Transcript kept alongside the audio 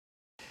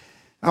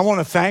I want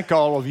to thank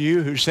all of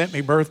you who sent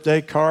me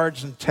birthday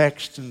cards and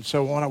texts and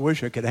so on. I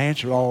wish I could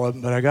answer all of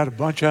them, but I got a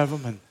bunch of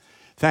them, and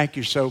thank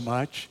you so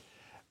much.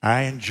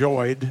 I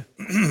enjoyed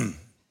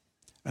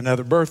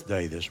another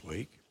birthday this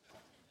week.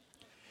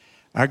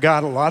 I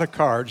got a lot of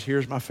cards.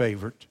 Here's my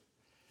favorite.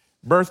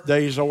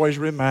 Birthdays always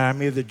remind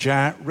me of the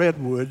giant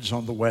redwoods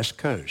on the West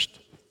Coast.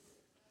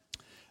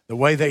 The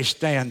way they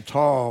stand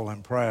tall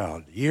and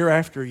proud, year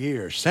after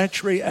year,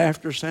 century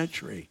after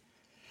century.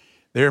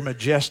 Their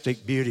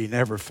majestic beauty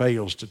never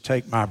fails to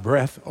take my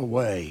breath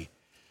away.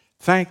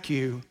 Thank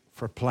you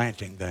for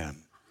planting them.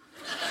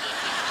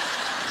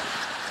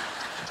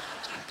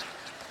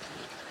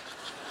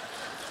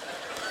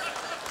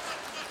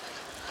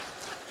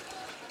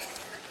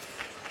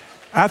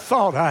 I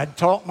thought I'd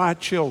taught my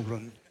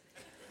children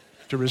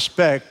to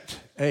respect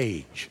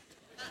age.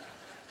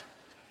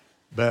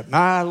 But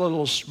my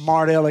little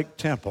smart aleck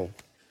Temple,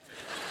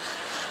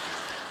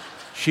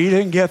 she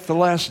didn't get the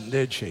lesson,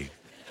 did she?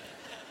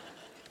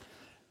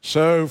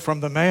 So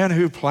from the man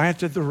who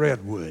planted the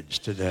redwoods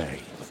today,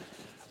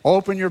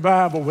 open your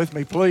Bible with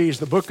me, please,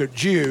 the book of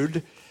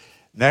Jude,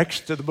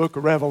 next to the book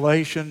of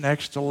Revelation,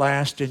 next to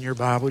last in your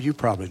Bible. You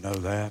probably know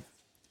that.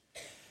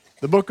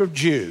 The book of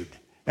Jude.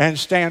 And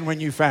stand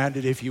when you find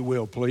it, if you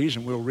will, please,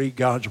 and we'll read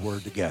God's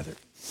word together.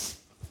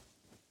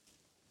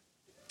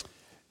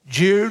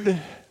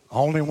 Jude,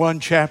 only one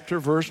chapter,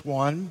 verse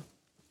 1.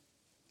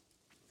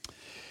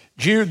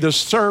 Jude, the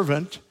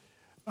servant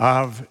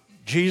of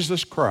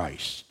Jesus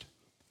Christ,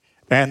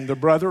 and the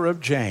brother of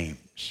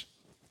James,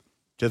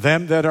 to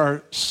them that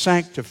are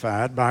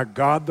sanctified by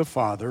God the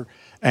Father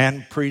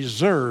and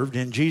preserved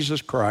in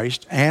Jesus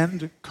Christ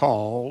and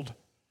called,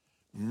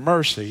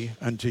 mercy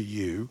unto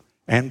you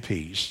and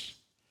peace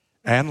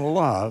and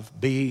love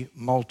be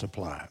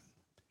multiplied.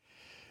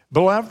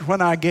 Beloved,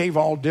 when I gave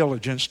all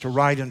diligence to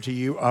write unto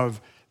you of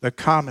the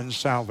common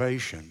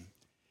salvation,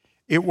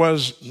 it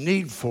was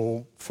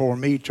needful for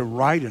me to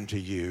write unto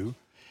you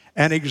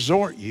and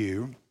exhort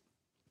you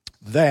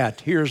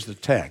that, here's the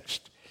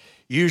text,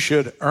 you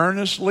should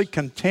earnestly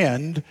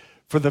contend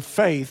for the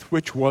faith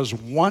which was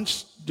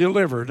once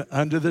delivered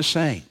unto the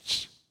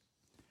saints.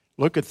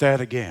 Look at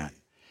that again.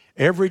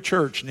 Every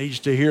church needs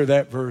to hear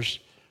that verse,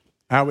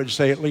 I would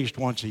say at least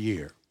once a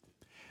year.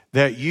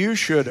 That you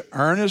should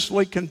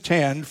earnestly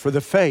contend for the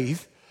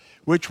faith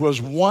which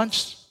was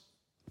once,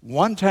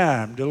 one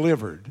time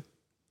delivered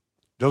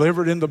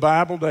in the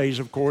Bible days,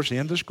 of course,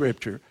 in the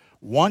Scripture,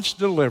 once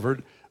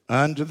delivered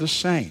unto the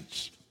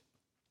saints.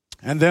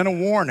 And then a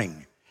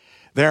warning.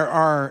 There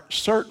are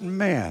certain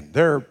men,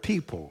 there are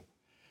people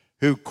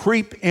who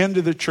creep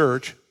into the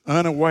church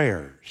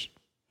unawares,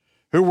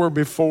 who were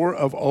before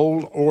of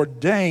old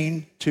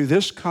ordained to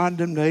this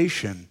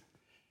condemnation.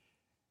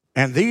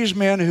 And these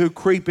men who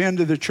creep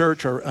into the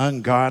church are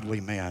ungodly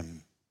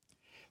men.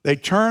 They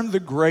turn the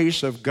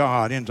grace of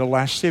God into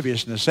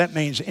lasciviousness. That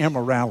means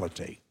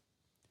immorality.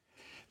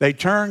 They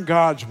turn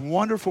God's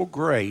wonderful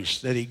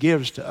grace that He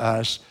gives to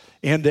us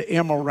into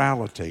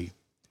immorality.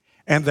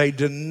 And they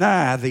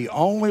deny the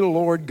only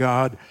Lord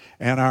God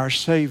and our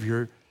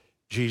Savior,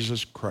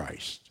 Jesus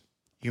Christ.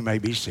 You may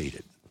be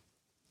seated.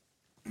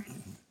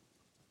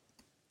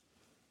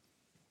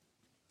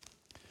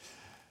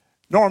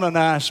 Norma and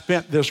I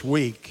spent this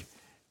week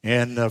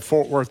in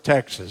Fort Worth,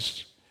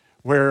 Texas,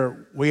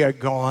 where we had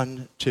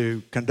gone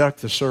to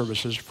conduct the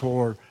services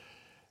for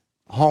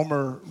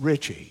Homer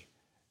Ritchie,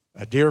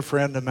 a dear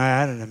friend of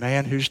mine and a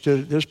man who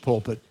stood at this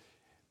pulpit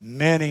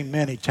many,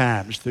 many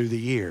times through the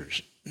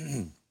years.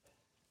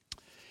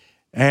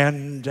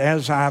 And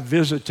as I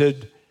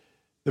visited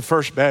the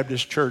First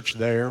Baptist Church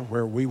there,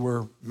 where we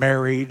were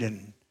married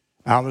and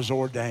I was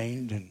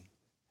ordained, and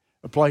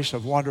a place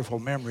of wonderful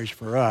memories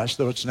for us,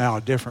 though it's now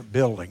a different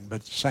building,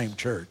 but the same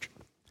church.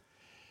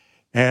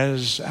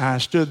 As I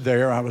stood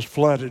there, I was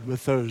flooded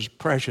with those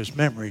precious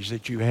memories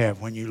that you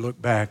have when you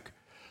look back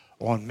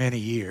on many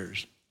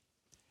years.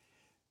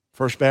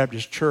 First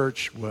Baptist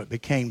Church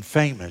became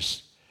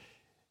famous.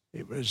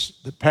 It was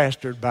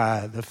pastored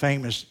by the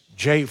famous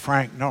J.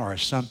 Frank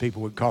Norris. Some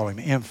people would call him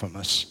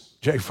infamous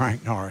J.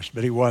 Frank Norris,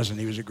 but he wasn't.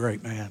 He was a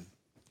great man.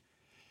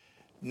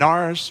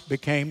 Norris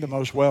became the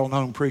most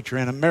well-known preacher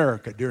in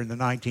America during the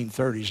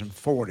 1930s and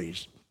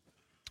 40s.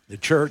 The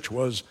church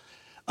was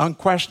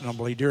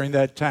unquestionably, during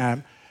that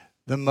time,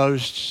 the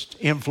most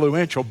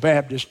influential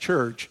Baptist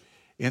church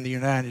in the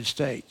United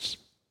States.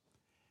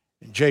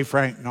 And J.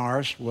 Frank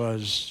Norris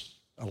was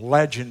a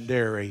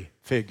legendary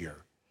figure,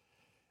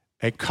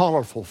 a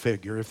colorful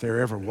figure if there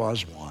ever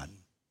was one.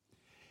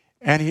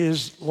 And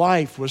his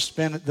life was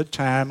spent at the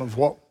time of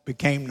what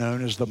became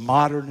known as the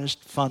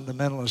modernist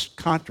fundamentalist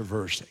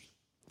controversy,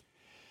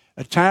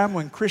 a time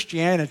when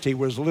Christianity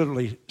was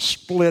literally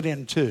split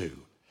in two.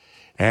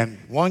 And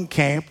one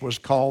camp was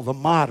called the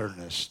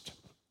modernist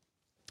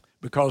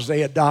because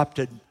they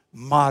adopted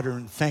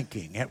modern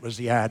thinking. That was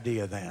the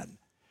idea then.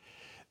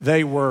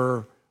 They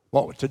were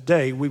what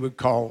today we would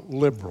call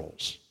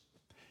liberals.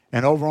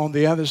 And over on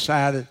the other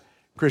side of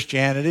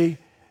Christianity,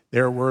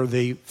 there were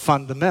the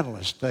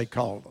fundamentalists, they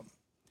called them.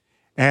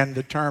 And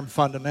the term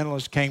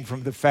fundamentalist came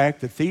from the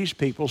fact that these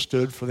people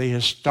stood for the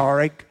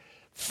historic,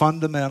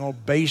 fundamental,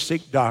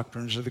 basic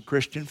doctrines of the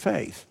Christian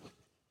faith.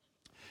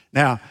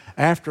 Now,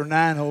 after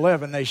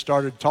 9/11, they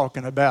started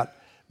talking about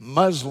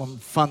Muslim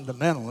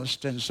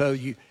fundamentalists, and so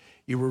you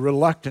were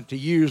reluctant to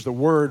use the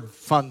word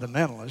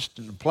fundamentalist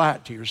and apply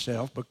it to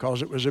yourself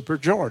because it was a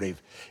pejorative.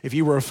 If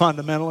you were a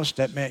fundamentalist,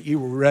 that meant you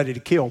were ready to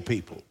kill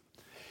people.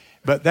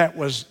 But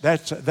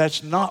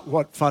that's not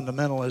what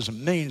fundamentalism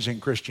means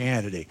in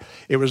Christianity.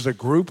 It was a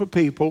group of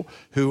people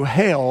who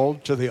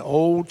held to the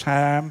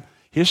old-time,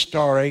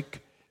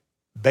 historic,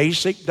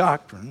 basic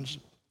doctrines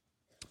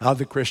of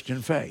the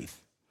Christian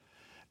faith.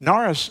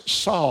 Norris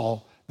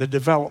saw the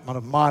development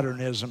of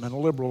modernism and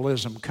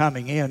liberalism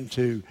coming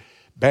into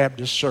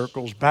Baptist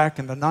circles back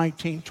in the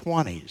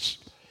 1920s.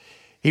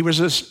 He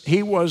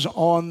was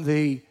on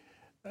the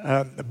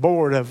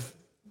board of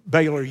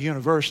Baylor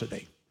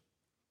University,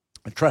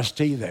 a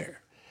trustee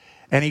there.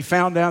 And he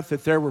found out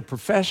that there were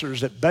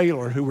professors at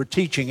Baylor who were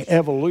teaching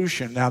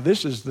evolution. Now,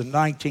 this is the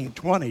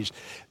 1920s.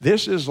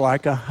 This is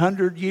like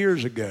 100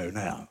 years ago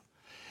now.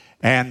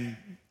 And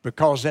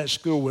because that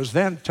school was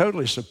then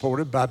totally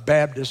supported by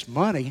Baptist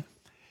money,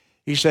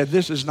 he said,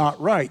 this is not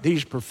right.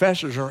 These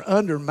professors are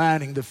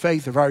undermining the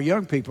faith of our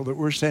young people that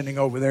we're sending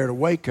over there to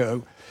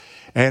Waco.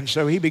 And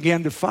so he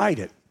began to fight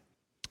it.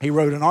 He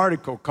wrote an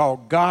article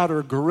called God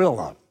or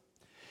Gorilla,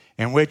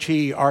 in which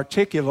he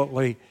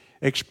articulately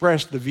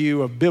expressed the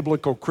view of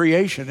biblical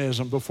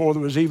creationism before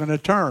there was even a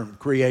term,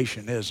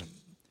 creationism.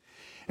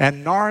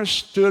 And Norris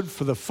stood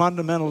for the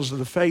fundamentals of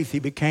the faith. He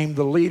became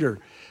the leader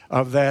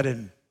of that.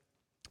 And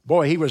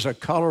boy, he was a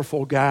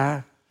colorful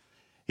guy.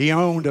 He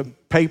owned a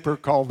paper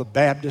called the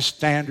Baptist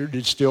Standard.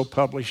 It's still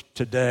published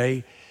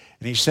today.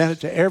 And he sent it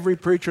to every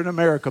preacher in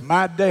America.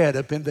 My dad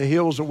up in the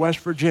hills of West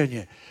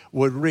Virginia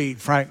would read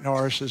Frank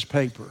Norris's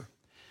paper.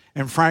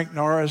 And Frank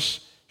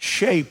Norris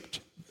shaped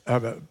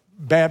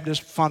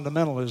Baptist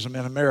fundamentalism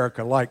in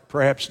America like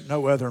perhaps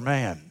no other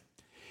man.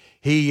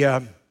 He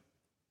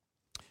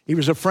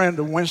was a friend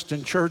of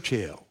Winston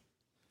Churchill.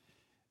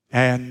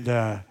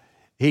 And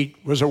he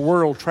was a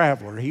world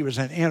traveler. He was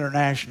an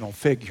international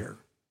figure.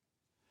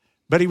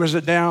 But he was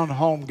a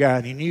down-home guy,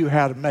 and he knew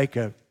how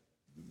to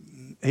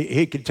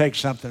he could take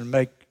something and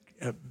make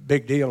a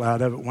big deal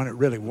out of it when it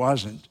really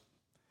wasn't.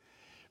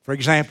 For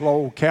example,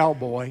 old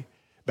Cowboy,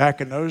 back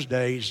in those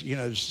days,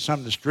 some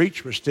of the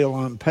streets were still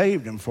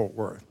unpaved in Fort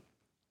Worth.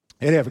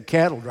 They'd have a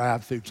cattle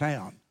drive through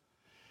town.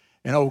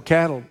 And old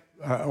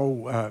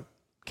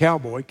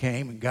Cowboy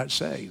came and got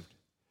saved.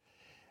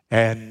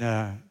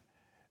 And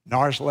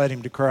Norris led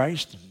him to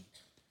Christ. And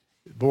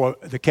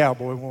the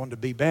cowboy wanted to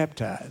be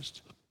baptized.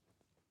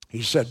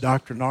 He said,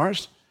 Dr.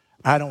 Norris,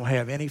 I don't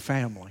have any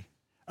family.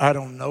 I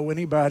don't know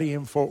anybody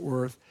in Fort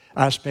Worth.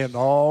 I spend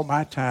all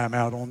my time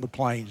out on the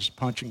plains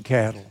punching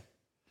cattle.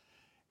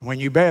 When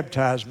you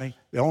baptize me,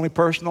 the only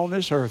person on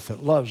this earth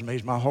that loves me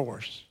is my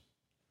horse.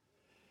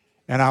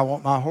 And I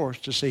want my horse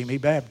to see me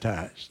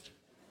baptized.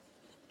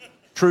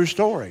 True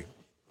story.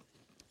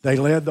 They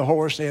led the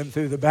horse in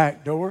through the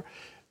back door,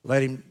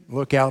 let him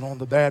look out on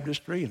the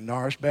baptistry, and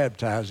Norris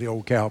baptized the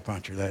old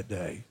cowpuncher that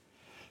day.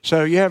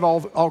 So you have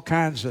all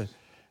kinds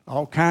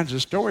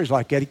of stories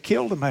like that. He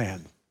killed a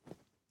man.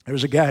 There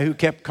was a guy who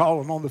kept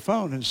calling on the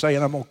phone and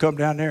saying, I'm going to come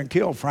down there and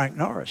kill Frank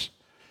Norris.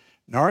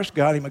 Norris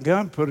got him a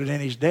gun, put it in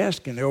his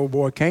desk, and the old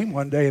boy came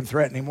one day and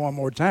threatened him one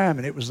more time,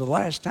 and it was the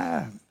last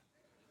time.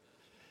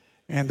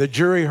 And the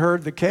jury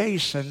heard the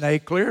case, and they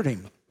cleared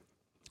him.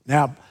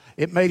 Now,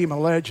 it made him a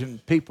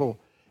legend. People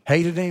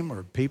hated him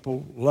or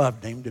people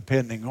loved him,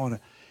 depending on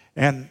it.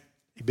 And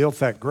he built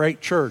that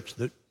great church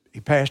that he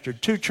pastored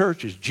 2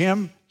 churches,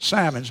 Jim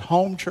Simon's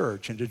home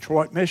church in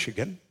Detroit,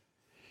 Michigan,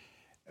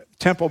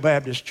 Temple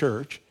Baptist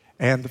Church,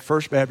 and the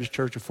First Baptist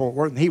Church of Fort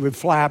Worth. And he would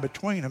fly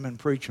between them and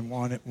preach in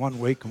one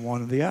week and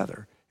one in the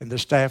other. And the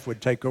staff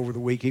would take over the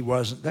week he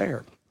wasn't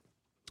there.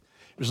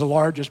 It was the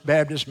largest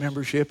Baptist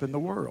membership in the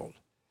world.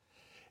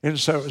 And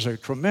so it was a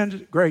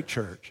tremendous, great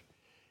church.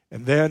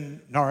 And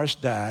then Norris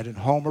died, and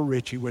Homer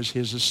Ritchie was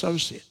his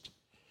associate.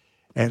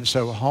 And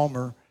so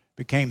Homer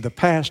became the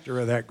pastor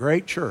of that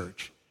great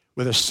church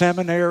with a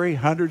seminary,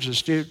 hundreds of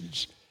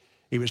students.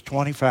 He was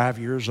 25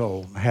 years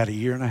old and had a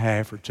year and a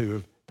half or 2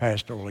 of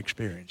pastoral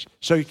experience.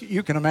 So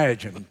you can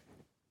imagine,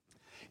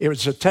 it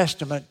was a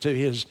testament to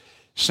his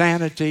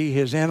sanity,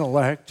 his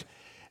intellect,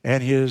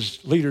 and his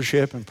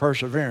leadership and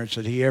perseverance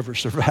that he ever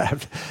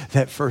survived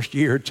that first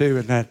year or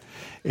 2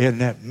 in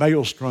that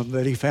maelstrom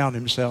that he found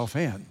himself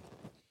in.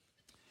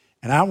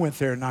 And I went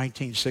there in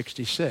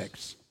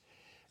 1966,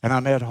 and I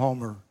met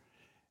Homer.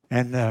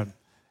 And there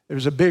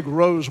was a big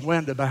rose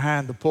window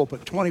behind the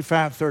pulpit,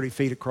 25, 30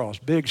 feet across,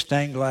 big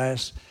stained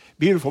glass,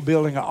 beautiful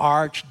building, an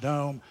arch,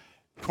 dome,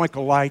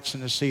 twinkle lights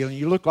in the ceiling.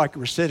 You looked like you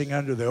were sitting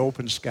under the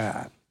open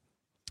sky,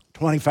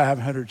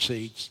 2,500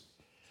 seats.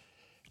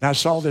 And I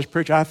saw this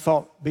preacher. I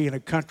thought, being a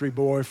country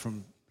boy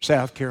from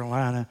South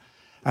Carolina,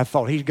 I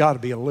thought he's got to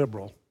be a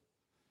liberal,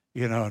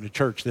 in a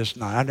church this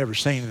night. I've never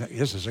seen it.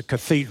 This is a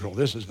cathedral.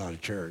 This is not a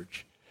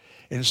church.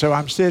 And so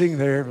I'm sitting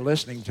there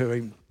listening to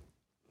him.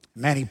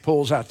 Man, he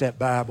pulls out that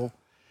Bible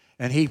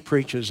and he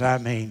preaches,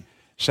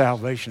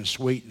 salvation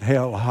sweet and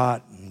hell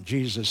hot and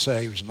Jesus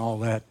saves and all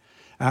that.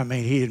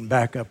 He didn't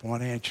back up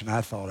 1 inch, and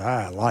I thought,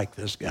 I like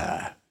this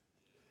guy.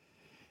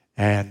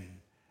 And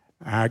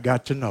I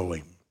got to know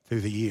him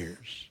through the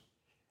years,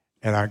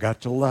 and I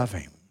got to love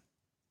him.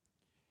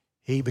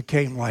 He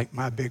became like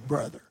my big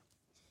brother.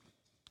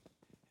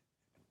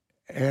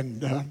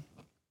 And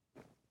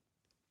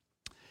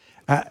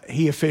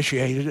he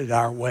officiated at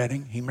our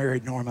wedding. He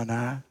married Norma and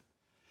I.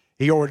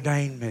 He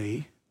ordained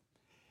me.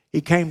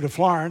 He came to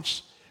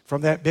Florence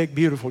from that big,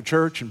 beautiful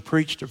church and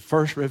preached the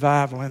first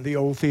revival in the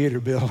old theater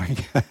building.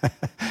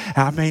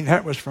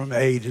 That was from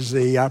A to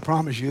Z, I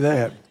promise you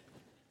that.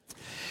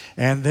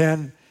 And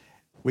then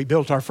we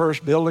built our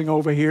first building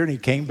over here, and he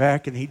came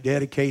back and he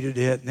dedicated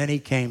it, and then he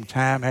came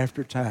time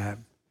after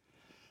time.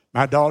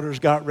 My daughters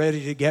got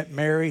ready to get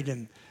married,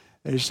 and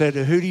they said,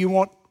 who do you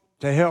want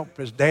to help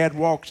as Dad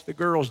walks the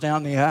girls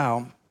down the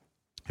aisle?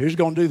 Who's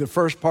going to do the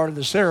first part of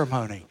the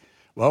ceremony?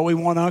 Well, we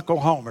want Uncle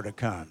Homer to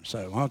come.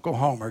 So Uncle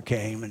Homer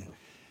came, and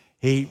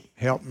he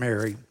helped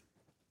marry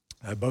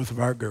both of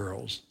our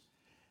girls.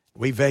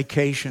 We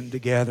vacationed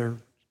together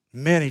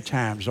many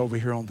times over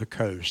here on the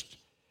coast.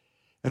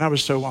 And I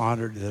was so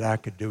honored that I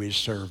could do his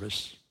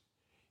service.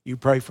 You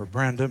pray for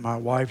Brenda, my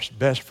wife's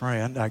best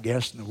friend, I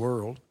guess, in the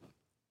world.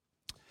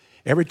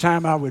 Every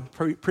time I would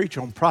preach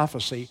on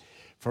prophecy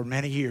for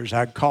many years,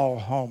 I'd call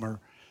Homer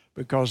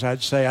because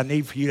I'd say, I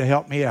need for you to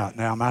help me out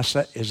now.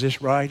 Is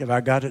this right? Have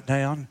I got it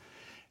down?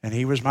 And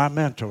he was my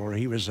mentor.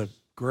 He was a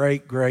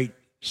great, great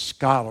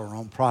scholar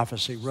on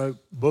prophecy, wrote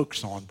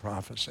books on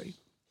prophecy.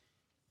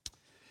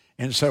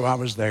 And so I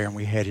was there, and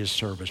we had his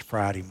service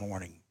Friday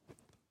morning.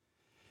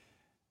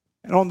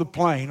 And on the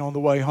plane, on the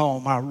way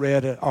home, I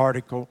read an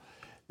article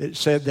that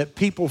said that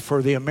People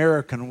for the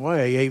American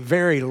Way, a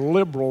very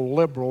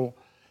liberal,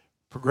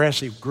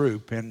 progressive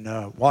group in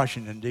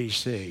Washington,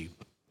 D.C.,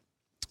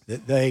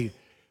 that they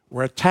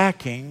were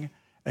attacking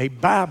a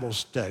Bible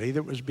study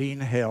that was being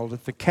held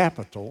at the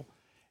Capitol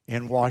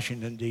in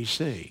Washington,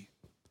 D.C.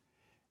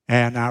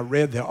 And I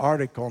read the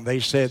article, and they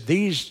said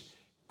these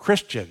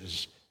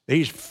Christians,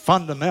 these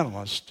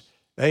fundamentalists,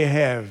 they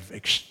have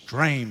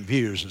extreme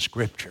views of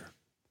Scripture.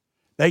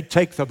 They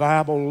take the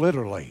Bible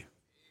literally.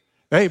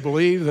 They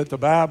believe that the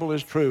Bible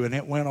is true. And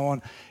it went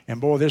on, and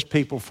boy, this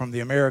People from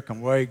the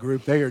American Way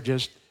group, they were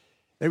just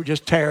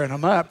tearing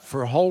them up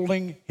for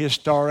holding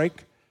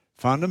historic,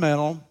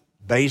 fundamental,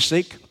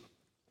 basic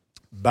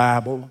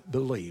Bible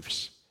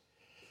beliefs.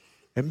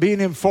 And being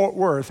in Fort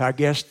Worth, I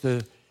guess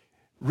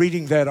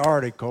reading that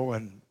article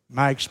and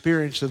my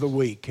experience of the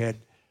week had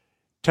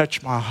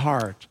touched my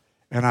heart.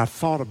 And I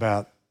thought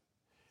about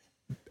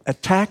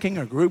attacking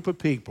a group of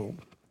people,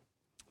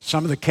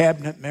 some of the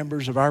cabinet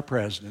members of our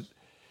president,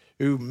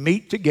 who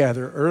meet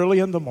together early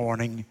in the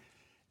morning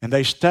and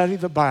they study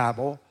the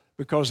Bible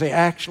because they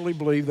actually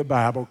believe the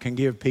Bible can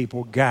give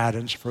people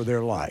guidance for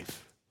their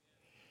life.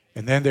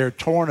 And then they're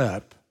torn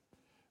up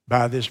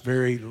by this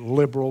very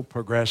liberal,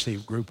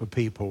 progressive group of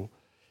people,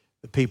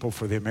 the People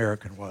for the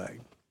American Way.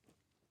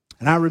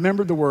 And I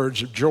remember the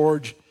words of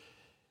George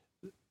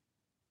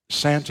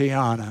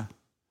Santayana,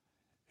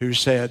 who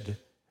said,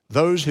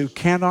 those who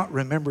cannot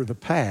remember the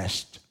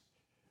past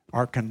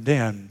are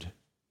condemned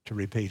to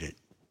repeat it.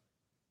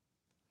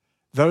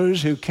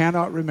 Those who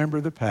cannot remember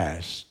the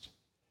past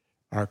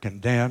are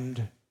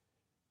condemned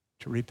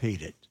to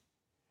repeat it.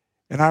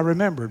 And I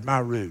remembered my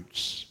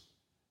roots,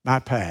 my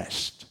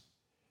past,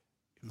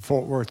 in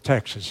Fort Worth,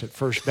 Texas, at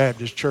First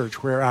Baptist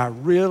Church, where I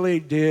really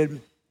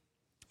did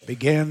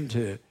begin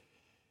to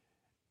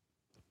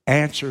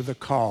answer the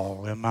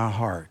call in my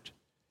heart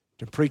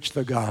to preach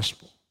the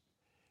gospel.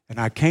 And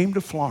I came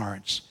to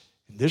Florence,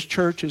 and this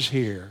church is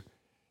here,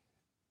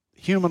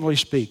 humanly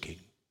speaking,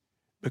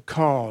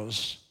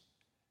 because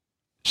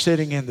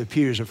sitting in the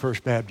pews of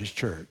First Baptist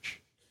Church,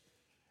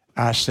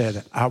 I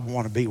said, I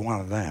want to be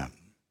one of them.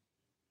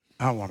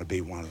 I want to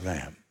be one of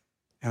them.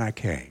 And I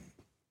came.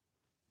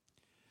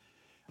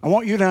 I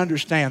want you to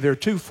understand there are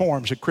two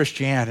forms of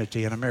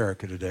Christianity in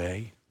America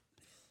today,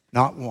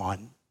 not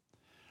one.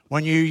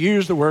 When you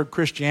use the word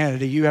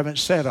Christianity, you haven't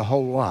said a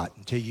whole lot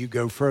until you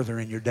go further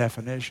in your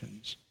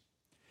definitions.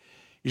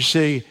 You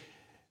see,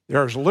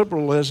 there's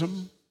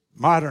liberalism,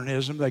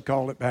 modernism, they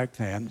called it back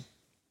then,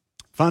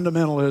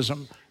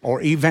 fundamentalism,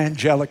 or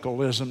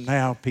evangelicalism,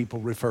 now people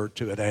refer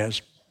to it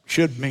as,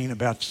 should mean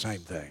about the same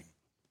thing.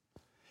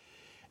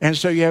 And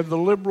so you have the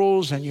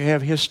liberals and you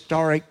have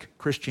historic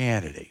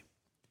Christianity.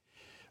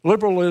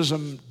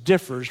 Liberalism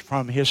differs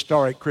from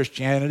historic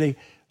Christianity.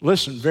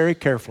 Listen very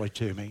carefully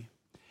to me.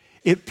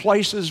 It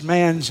places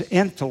man's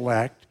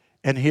intellect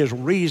and his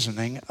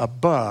reasoning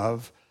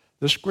above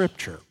the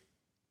Scripture.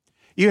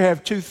 You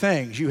have two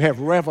things. You have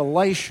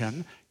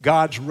revelation,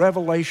 God's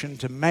revelation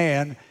to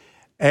man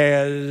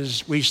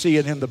as we see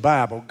it in the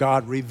Bible.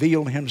 God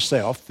revealed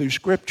himself through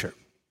Scripture.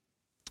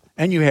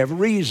 And you have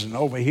reason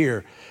over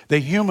here, the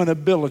human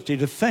ability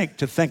to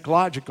think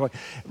logically.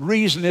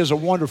 Reason is a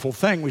wonderful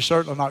thing. We're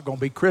certainly not going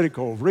to be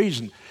critical of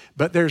reason.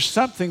 But there's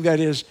something that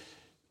is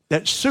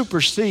that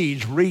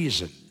supersedes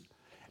reason,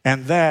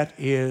 and that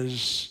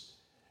is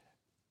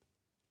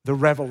the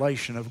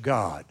revelation of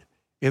God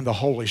in the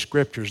Holy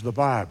Scriptures, the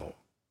Bible.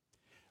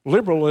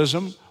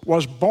 Liberalism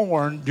was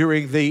born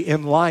during the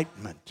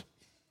Enlightenment.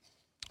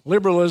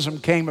 Liberalism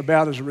came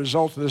about as a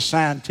result of the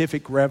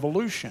scientific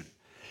revolution.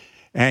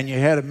 And you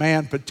had a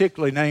man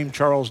particularly named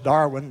Charles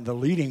Darwin, the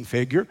leading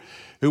figure,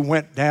 who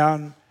went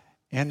down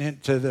and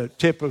into the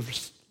tip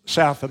of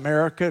South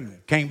America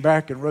and came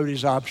back and wrote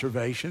his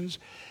observations.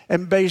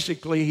 And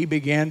basically he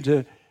began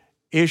to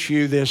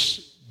issue this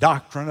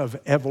doctrine of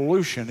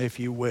evolution, if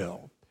you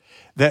will,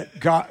 that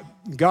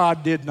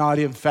God did not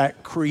in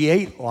fact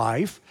create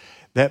life,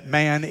 that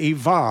man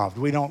evolved.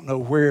 We don't know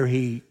where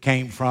he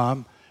came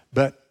from,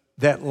 but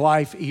that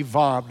life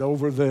evolved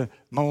over the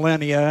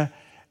millennia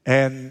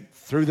and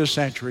through the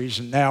centuries,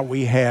 and now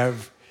we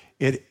have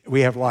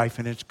life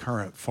in its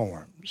current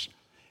forms.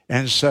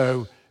 And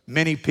so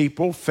many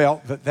people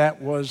felt that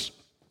that was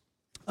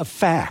a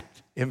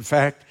fact. In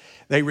fact,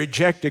 they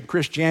rejected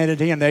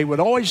Christianity, and they would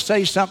always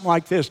say something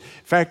like this.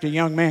 In fact, a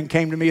young man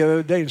came to me the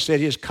other day and said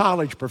his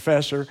college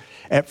professor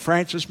at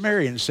Francis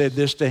Marion said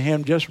this to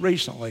him just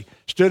recently.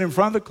 Stood in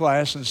front of the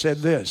class and said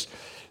this: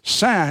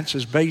 science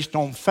is based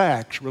on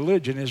facts,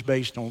 religion is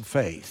based on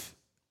faith.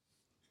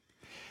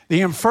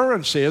 The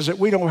inference is that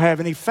we don't have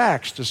any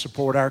facts to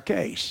support our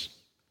case,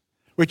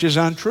 which is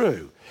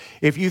untrue.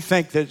 If you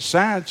think that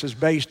science is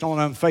based on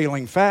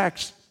unfailing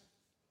facts,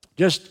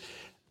 just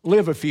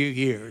live a few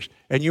years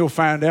and you'll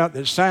find out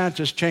that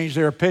scientists change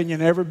their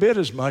opinion every bit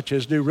as much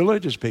as do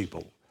religious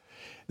people.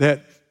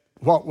 That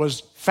what was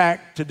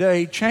fact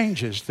today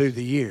changes through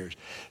the years.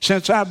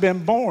 Since I've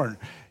been born,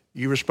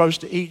 you were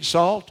supposed to eat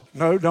salt?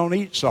 No, don't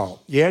eat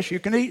salt. Yes, you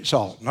can eat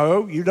salt.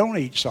 No, you don't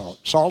eat salt.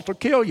 Salt will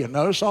kill you.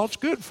 No, salt's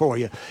good for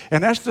you.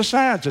 And that's the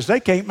scientists. They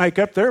can't make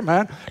up their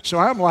mind. So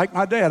I'm like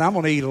my dad. I'm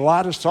going to eat a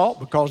lot of salt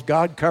because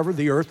God covered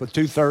the earth with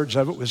 2/3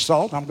 of it with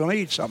salt. I'm going to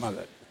eat some of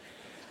it.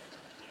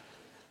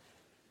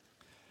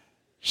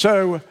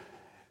 So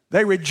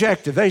they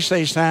rejected. They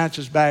say science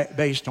is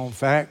based on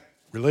fact,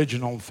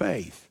 religion on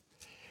faith.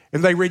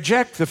 And they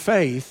reject the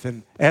faith,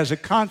 and as a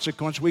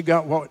consequence, we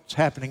got what's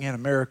happening in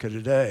America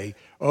today.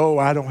 Oh,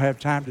 I don't have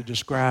time to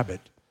describe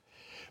it.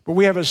 But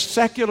we have a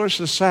secular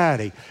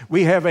society.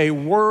 We have a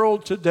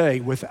world today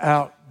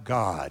without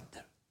God.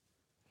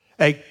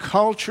 A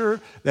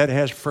culture that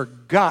has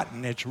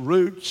forgotten its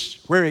roots,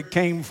 where it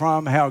came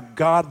from, how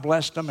God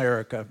blessed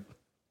America.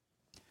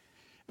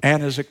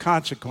 And as a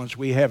consequence,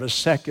 we have a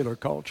secular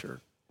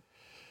culture.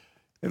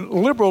 And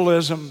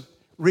liberalism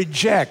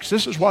rejects.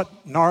 This is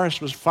what Norris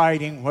was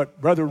fighting,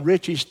 what Brother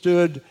Ritchie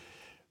stood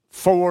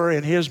for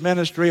in his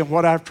ministry, and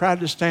what I've tried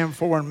to stand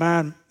for in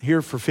mine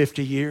here for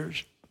 50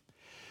 years.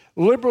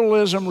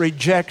 Liberalism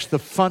rejects the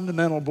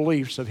fundamental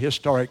beliefs of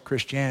historic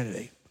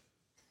Christianity.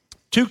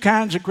 Two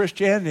kinds of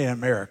Christianity in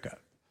America: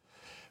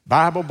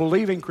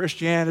 Bible-believing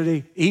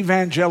Christianity,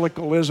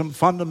 evangelicalism,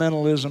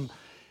 fundamentalism,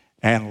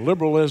 and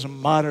liberalism,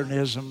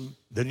 modernism,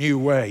 the new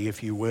way,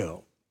 if you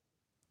will.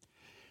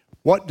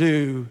 What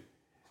do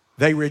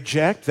they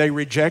reject? They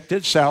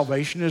rejected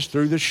salvation is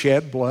through the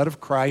shed blood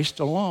of Christ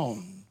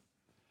alone.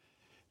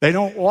 They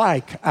don't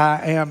like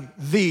I am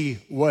the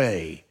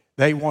way.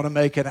 They want to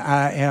make it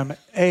I am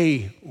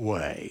a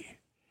way.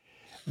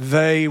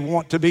 They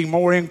want to be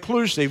more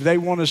inclusive. They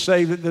want to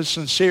say that the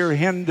sincere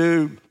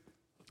Hindu,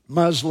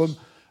 Muslim,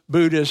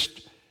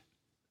 Buddhist,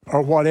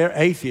 or whatever,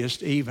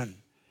 atheist even,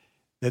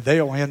 that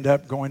they'll end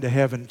up going to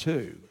heaven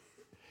too.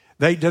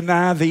 They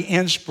deny the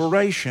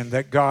inspiration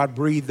that God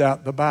breathed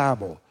out the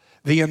Bible,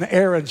 the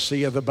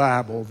inerrancy of the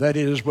Bible, that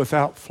it is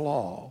without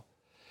flaw,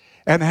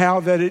 and how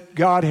that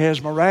God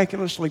has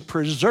miraculously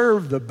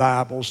preserved the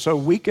Bible so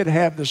we could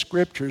have the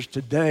Scriptures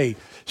today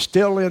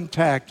still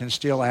intact and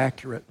still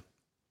accurate.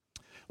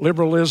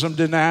 Liberalism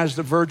denies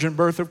the virgin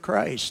birth of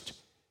Christ.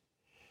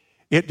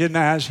 It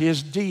denies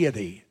his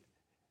deity.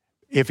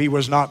 If he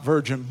was not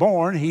virgin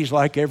born, he's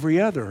like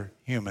every other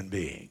human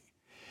being.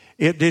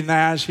 It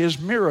denies his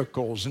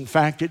miracles. In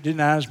fact, it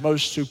denies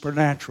most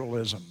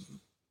supernaturalism.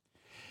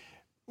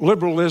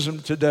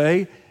 Liberalism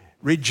today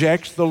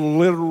rejects the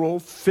literal,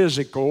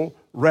 physical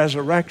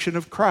resurrection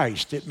of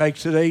Christ. It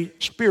makes it a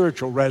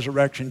spiritual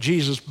resurrection.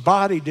 Jesus'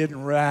 body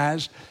didn't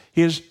rise,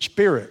 his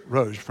spirit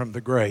rose from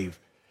the grave.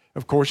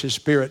 Of course, his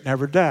spirit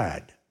never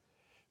died,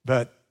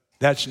 but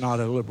that's not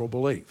a liberal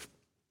belief.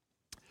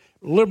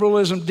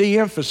 Liberalism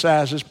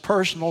de-emphasizes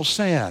personal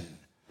sin.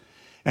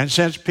 And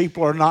since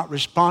people are not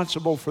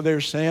responsible for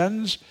their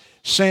sins,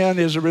 sin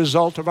is a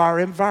result of our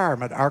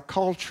environment, our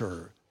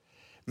culture.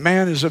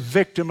 Man is a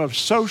victim of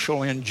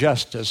social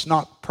injustice,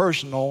 not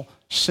personal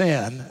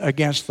sin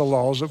against the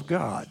laws of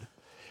God.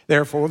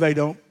 Therefore, they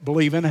don't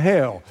believe in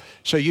hell.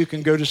 So you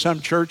can go to some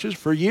churches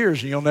for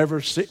years and you'll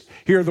never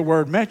hear the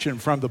word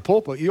mentioned from the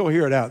pulpit. You'll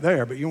hear it out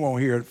there, but you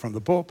won't hear it from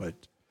the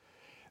pulpit.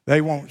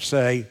 They won't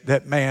say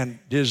that man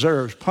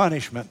deserves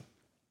punishment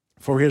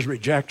for his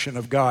rejection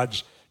of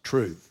God's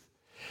truth.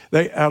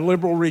 A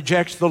liberal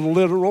rejects the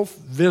literal,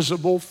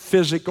 visible,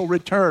 physical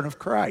return of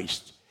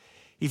Christ.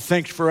 He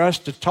thinks for us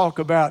to talk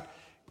about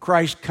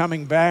Christ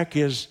coming back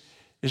is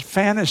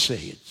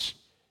fantasy.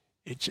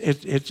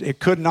 It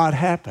could not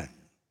happen.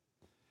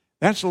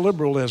 That's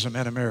liberalism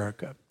in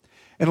America.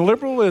 And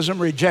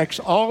liberalism rejects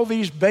all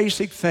these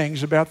basic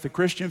things about the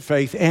Christian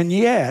faith, and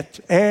yet,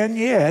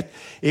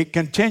 it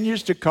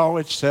continues to call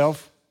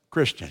itself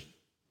Christian.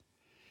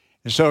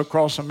 And so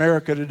across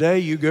America today,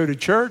 you go to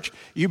church,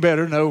 you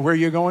better know where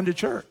you're going to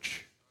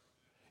church.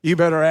 You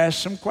better ask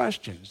some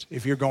questions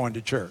if you're going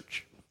to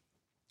church.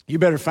 You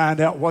better find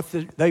out what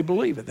they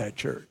believe at that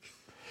church.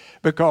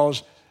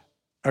 Because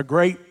a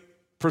great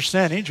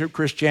percentage of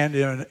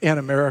Christianity in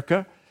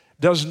America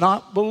does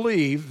not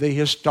believe the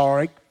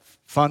historic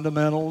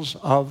fundamentals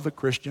of the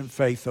Christian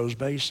faith, those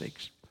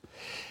basics.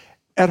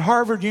 At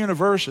Harvard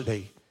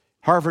University,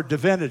 Harvard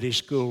Divinity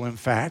School, in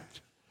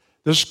fact,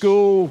 the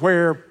school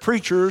where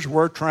preachers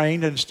were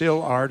trained and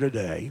still are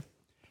today,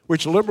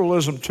 which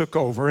liberalism took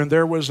over, and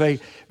there was a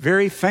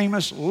very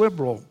famous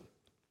liberal,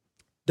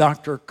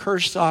 Dr.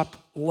 Kershaw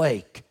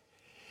Lake.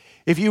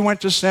 If you went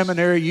to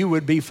seminary, you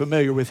would be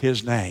familiar with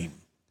his name.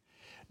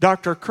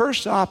 Dr.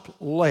 Kershaw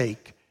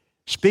Lake,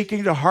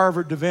 speaking to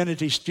Harvard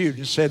Divinity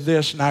students, said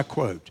this, and I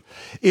quote,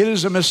 "It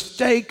is a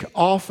mistake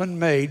often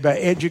made by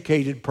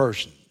educated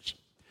persons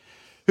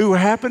who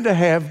happen to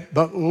have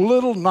but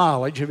little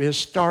knowledge of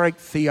historic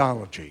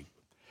theology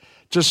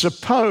to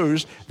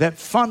suppose that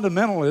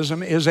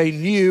fundamentalism is a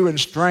new and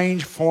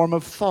strange form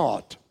of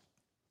thought.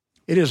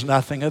 It is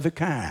nothing of the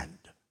kind.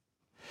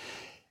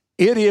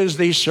 It is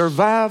the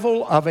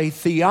survival of a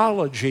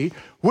theology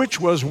which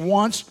was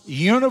once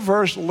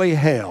universally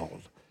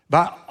held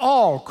by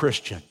all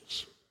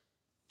Christians.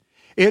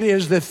 It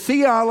is the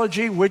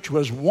theology which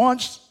was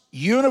once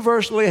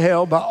universally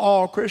held by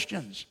all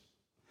Christians.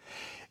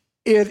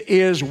 It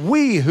is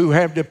we who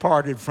have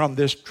departed from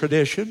this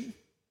tradition,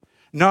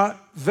 not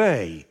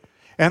they.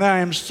 And I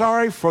am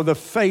sorry for the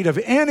fate of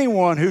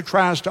anyone who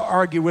tries to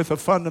argue with a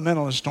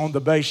fundamentalist on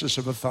the basis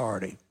of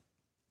authority.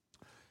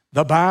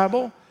 The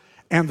Bible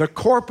and the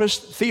corpus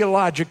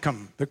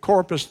theologicum, the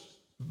corpus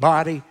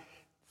body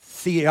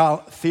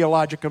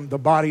theologicum, the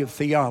body of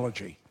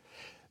theology.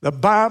 The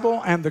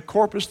Bible and the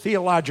corpus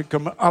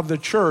theologicum of the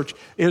church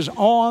is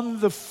on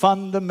the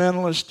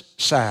fundamentalist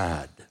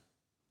side."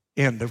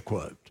 End of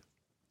quote.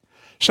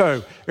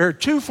 So there are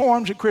two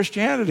forms of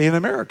Christianity in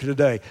America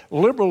today: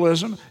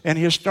 liberalism and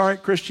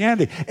historic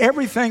Christianity.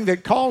 Everything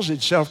that calls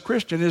itself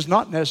Christian is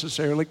not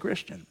necessarily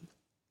Christian.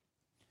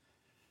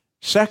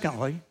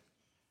 Secondly,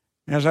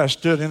 as I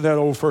stood in that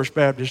old First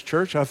Baptist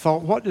church, I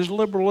thought, what does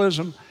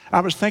liberalism...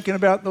 I was thinking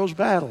about those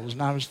battles,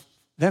 and I was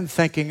then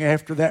thinking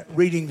after that,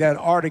 reading that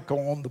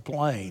article on the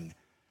plane,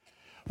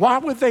 why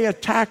would they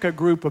attack a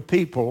group of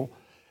people,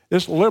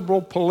 this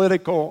liberal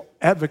political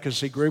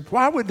advocacy group,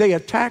 why would they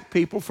attack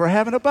people for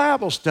having a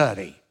Bible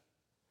study?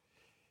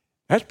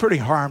 That's pretty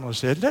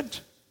harmless, isn't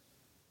it?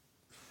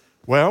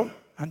 Well,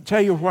 I'll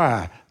tell you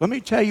why. Let me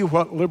tell you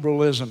what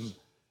liberalism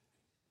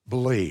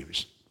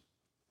believes.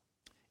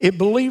 It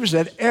believes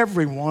that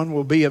everyone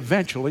will be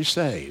eventually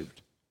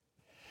saved.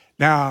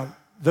 Now,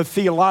 the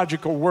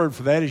theological word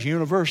for that is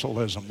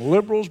universalism.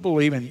 Liberals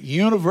believe in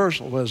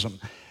universalism.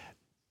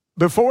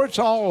 Before it's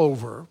all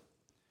over,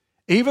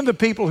 even the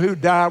people who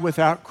die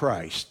without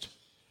Christ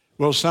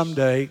will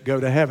someday go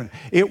to heaven.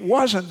 It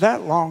wasn't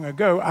that long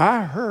ago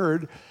I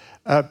heard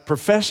a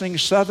professing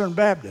Southern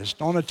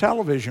Baptist on a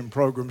television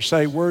program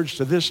say words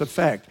to this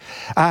effect: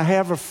 "I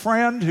have a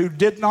friend who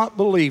did not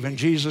believe in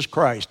Jesus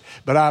Christ,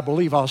 but I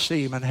believe I'll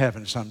see him in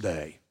heaven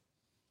someday."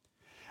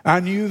 I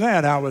knew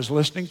that. I was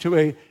listening to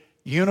a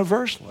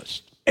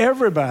universalist.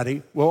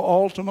 Everybody will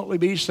ultimately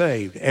be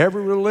saved.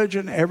 Every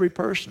religion, every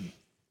person.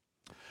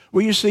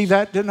 Well, you see,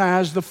 that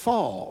denies the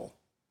fall.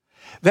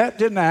 That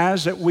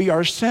denies that we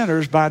are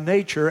sinners by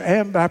nature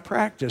and by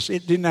practice.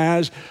 It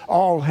denies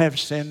all have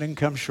sinned and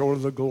come short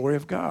of the glory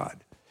of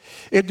God.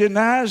 It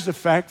denies the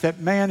fact that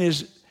man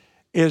is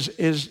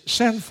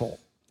sinful.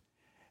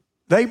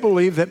 They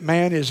believe that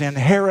man is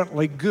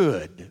inherently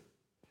good.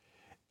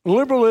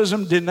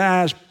 Liberalism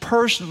denies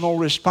personal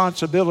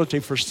responsibility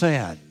for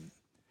sin.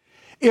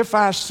 If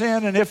I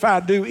sin and if I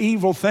do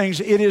evil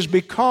things, it is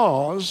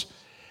because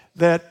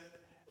that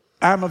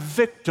I'm a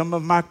victim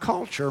of my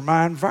culture,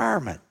 my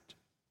environment.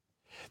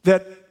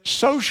 That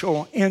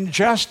social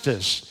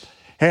injustice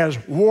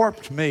has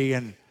warped me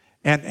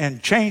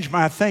and changed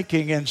my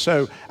thinking, and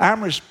so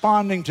I'm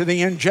responding to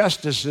the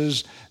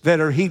injustices that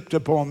are heaped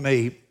upon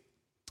me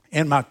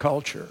in my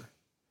culture.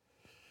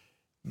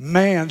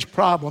 Man's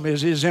problem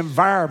is his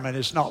environment.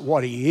 It's not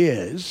what he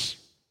is.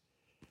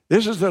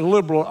 This is the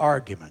liberal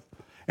argument.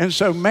 And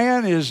so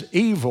man is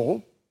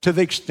evil to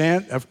the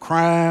extent of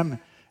crime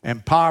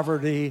and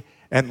poverty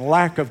and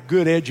lack of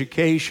good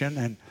education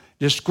and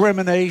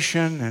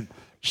discrimination and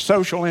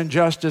social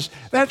injustice.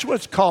 That's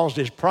what's caused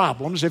his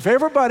problems. If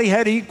everybody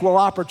had equal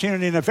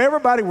opportunity and if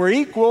everybody were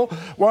equal,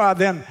 well,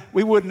 then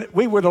we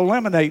would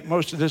eliminate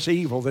most of this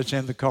evil that's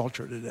in the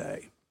culture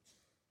today.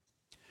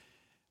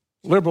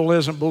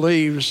 Liberalism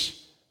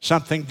believes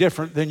something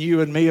different than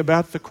you and me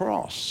about the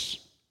cross.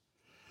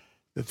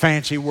 The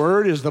fancy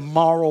word is the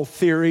moral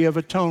theory of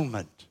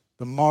atonement.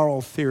 the moral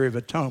theory of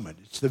atonement.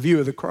 It's the view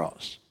of the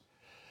cross.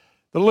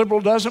 The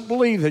liberal doesn't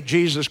believe that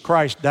Jesus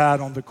Christ died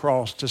on the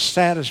cross to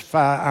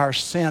satisfy our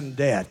sin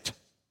debt.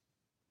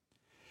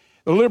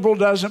 The liberal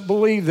doesn't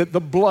believe that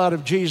the blood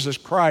of Jesus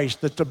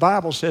Christ, that the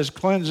Bible says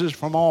cleanses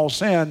from all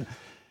sin,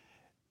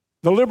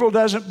 the liberal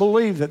doesn't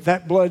believe that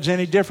that blood's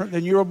any different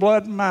than your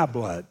blood and my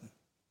blood.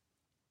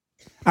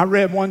 I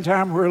read one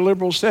time where a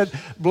liberal said,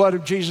 blood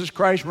of Jesus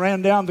Christ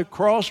ran down the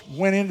cross,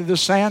 went into the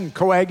sand, and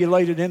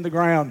coagulated in the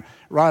ground,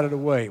 rotted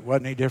away. It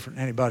wasn't any different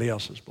than anybody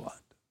else's blood.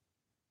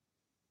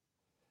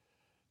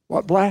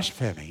 What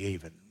blasphemy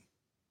even.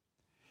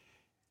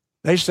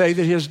 They say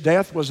that his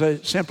death was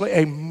simply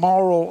a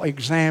moral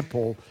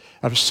example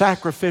of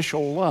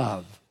sacrificial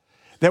love.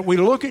 That we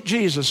look at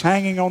Jesus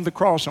hanging on the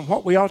cross, and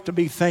what we ought to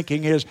be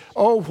thinking is,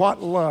 oh,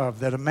 what love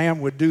that a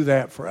man would do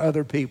that for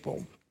other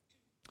people.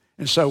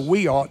 And so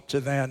we ought to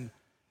then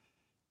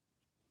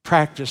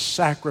practice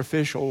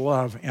sacrificial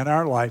love in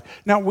our life.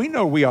 Now, we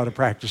know we ought to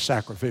practice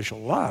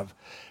sacrificial love,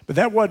 but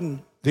that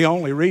wasn't the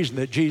only reason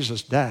that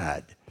Jesus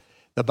died.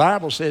 The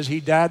Bible says he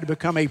died to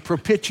become a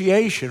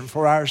propitiation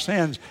for our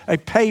sins, a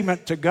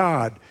payment to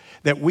God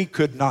that we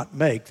could not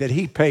make, that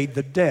he paid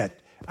the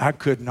debt I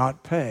could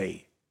not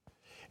pay.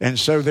 And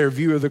so their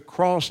view of the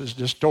cross is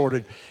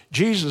distorted.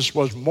 Jesus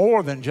was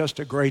more than just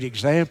a great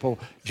example.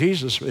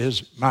 Jesus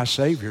is my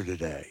Savior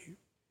today.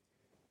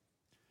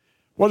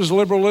 What does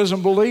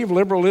liberalism believe?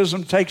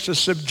 Liberalism takes a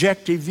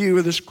subjective view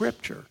of the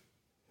Scripture.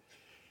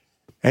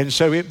 And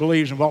so it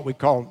believes in what we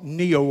call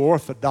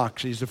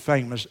neo-orthodoxy, the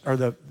famous, or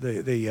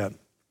the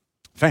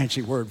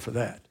fancy word for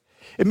that.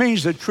 It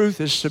means that truth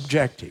is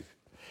subjective.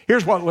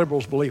 Here's what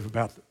liberals believe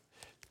about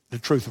the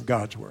truth of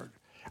God's Word.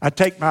 I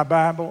take my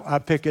Bible, I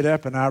pick it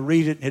up, and I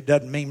read it, and it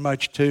doesn't mean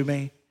much to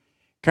me.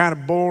 Kind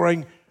of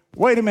boring.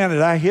 Wait a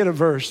minute, I hit a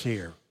verse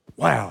here.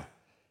 Wow.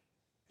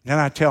 Then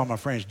I tell my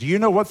friends, do you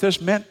know what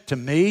this meant to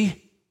me?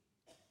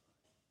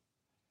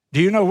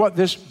 Do you know what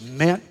this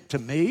meant to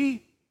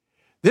me?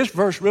 This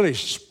verse really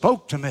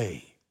spoke to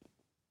me.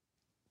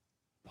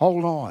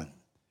 Hold on.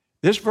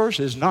 This verse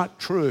is not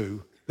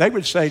true. They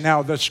would say,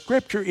 now, the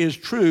Scripture is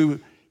true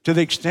to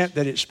the extent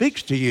that it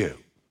speaks to you.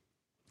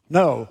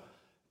 No,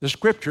 the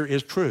Scripture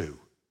is true,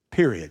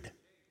 period.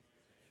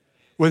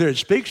 Whether it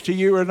speaks to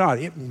you or not,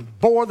 it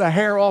bore the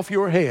hair off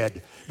your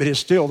head, but it's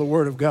still the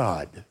Word of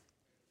God.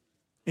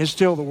 It's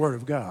still the Word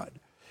of God.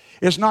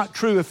 It's not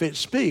true if it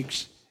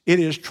speaks. It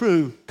is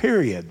true,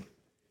 period.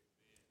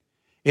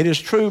 It is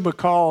true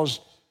because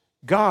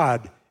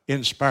God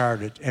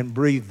inspired it and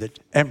breathed it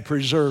and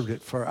preserved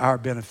it for our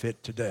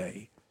benefit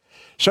today.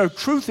 So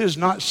truth is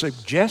not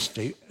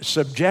subjective.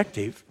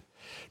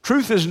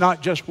 Truth is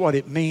not just what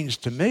it means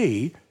to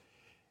me.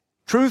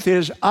 Truth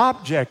is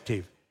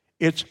objective.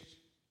 It's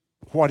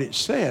what it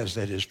says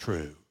that is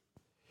true.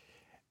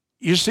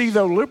 You see,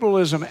 though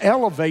liberalism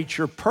elevates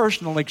your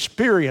personal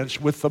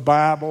experience with the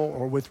Bible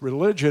or with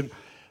religion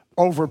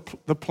over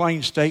the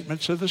plain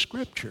statements of the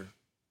Scripture.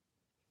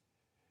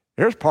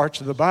 There's parts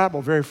of the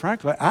Bible, very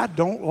frankly, I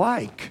don't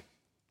like.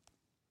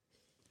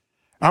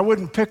 I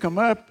wouldn't pick them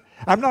up.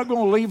 I'm not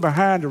going to leave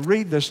behind to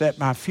read this at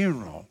my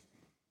funeral.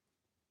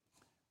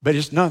 But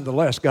it's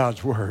nonetheless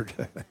God's Word.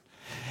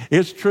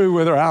 It's true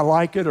whether I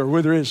like it or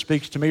whether it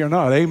speaks to me or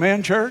not.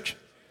 Amen, church?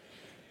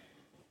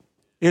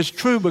 It's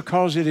true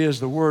because it is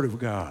the Word of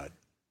God.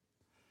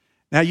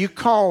 Now, you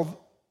call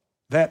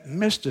that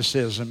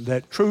mysticism,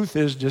 that truth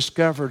is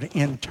discovered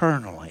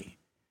internally.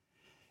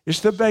 It's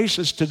the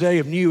basis today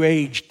of New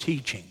Age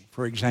teaching,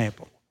 for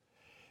example.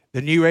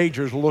 The New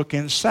Agers look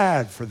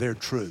inside for their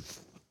truth.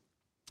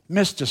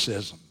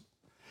 Mysticism.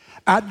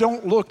 I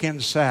don't look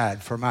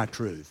inside for my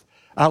truth.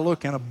 I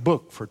look in a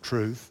book for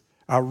truth.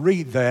 I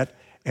read that,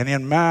 and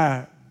in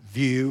my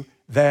view,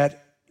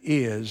 that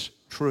is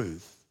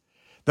truth.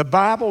 The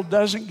Bible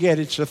doesn't get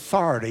its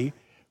authority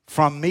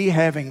from me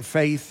having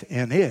faith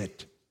in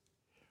it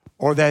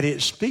or that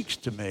it speaks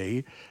to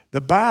me.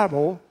 The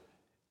Bible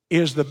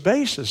is the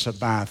basis of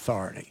my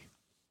authority.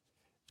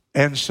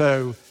 And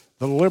so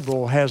the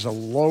liberal has a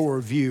lower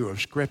view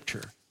of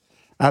Scripture.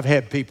 I've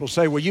had people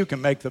say, well, you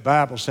can make the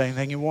Bible say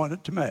anything you want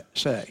it to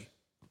say.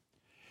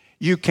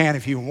 You can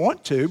if you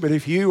want to, but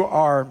if you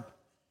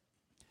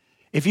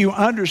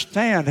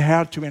understand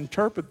how to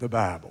interpret the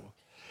Bible,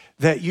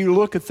 that you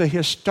look at the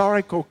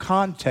historical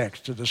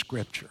context of the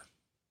Scripture,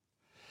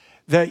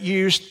 that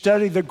you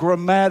study the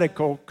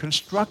grammatical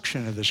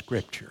construction of the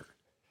Scripture,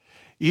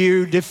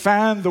 you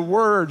define the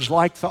words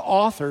like the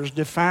authors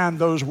defined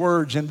those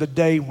words in the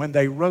day when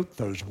they wrote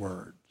those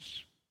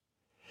words.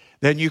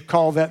 Then you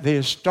call that the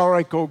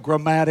historical,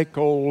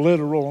 grammatical,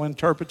 literal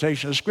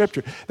interpretation of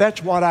Scripture.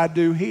 That's what I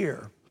do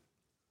here.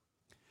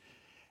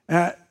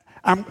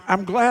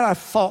 I'm glad I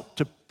thought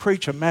to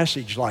preach a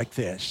message like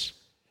this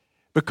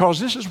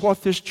because this is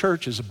what this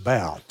church is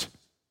about.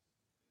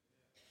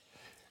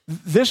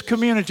 This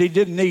community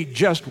didn't need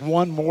just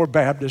one more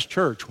Baptist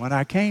church when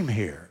I came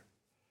here.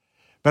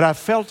 But I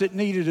felt it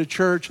needed a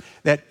church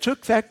that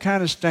took that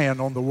kind of stand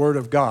on the Word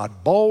of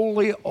God,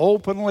 boldly,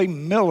 openly,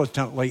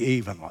 militantly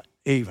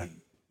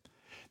even.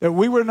 That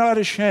we were not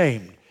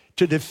ashamed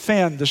to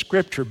defend the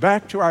Scripture.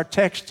 Back to our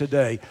text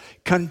today.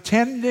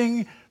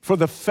 Contending for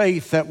the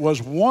faith that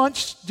was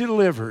once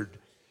delivered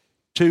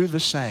to the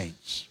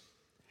saints.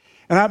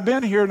 And I've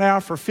been here now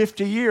for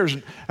 50 years,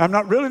 and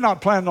I'm really not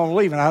planning on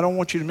leaving. I don't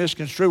want you to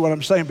misconstrue what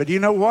I'm saying, but you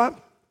know what?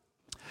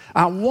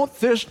 I want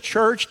this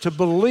church to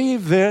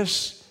believe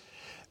this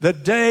the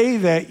day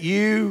that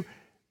you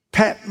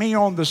pat me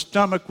on the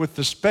stomach with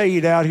the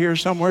spade out here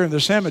somewhere in the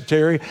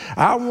cemetery.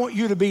 I want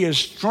you to be as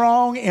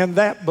strong in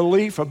that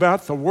belief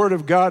about the Word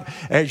of God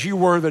as you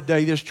were the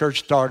day this church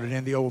started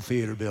in the old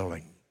theater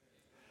building.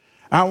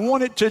 I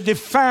want it to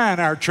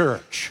define our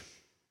church.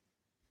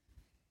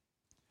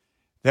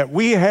 That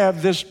we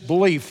have this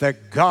belief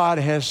that God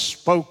has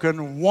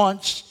spoken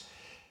once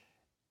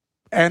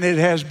and it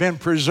has been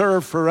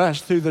preserved for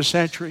us through the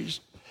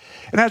centuries.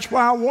 And that's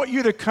why I want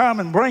you to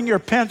come and bring your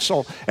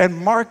pencil and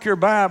mark your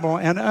Bible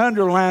and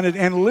underline it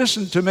and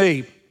listen to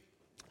me.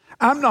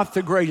 I'm not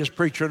the greatest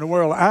preacher in the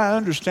world. I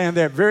understand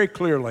that very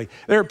clearly.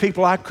 There are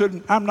people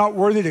I'm not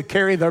worthy to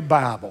carry their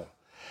Bible.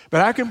 But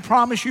I can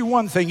promise you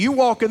one thing. You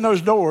walk in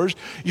those doors,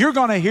 you're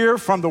going to hear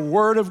from the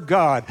Word of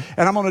God.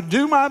 And I'm going to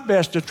do my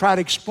best to try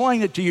to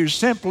explain it to you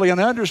simply and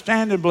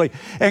understandably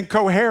and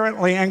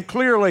coherently and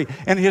clearly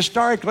and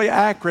historically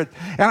accurate.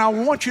 And I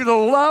want you to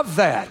love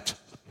that.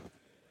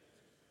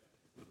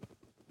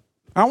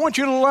 I want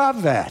you to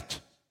love that.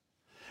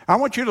 I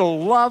want you to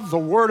love the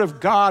Word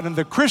of God and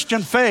the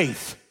Christian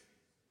faith.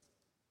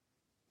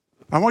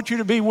 I want you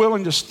to be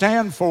willing to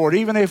stand for it,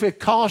 even if it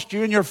costs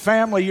you and your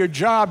family, your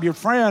job, your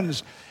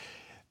friends.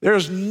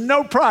 There's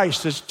no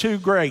price that's too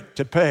great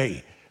to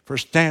pay for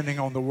standing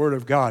on the Word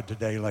of God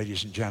today,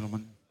 ladies and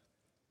gentlemen.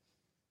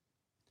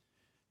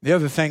 The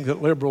other thing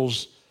that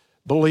liberals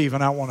believe,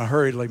 and I want to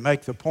hurriedly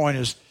make the point,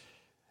 is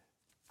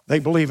they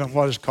believe in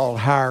what is called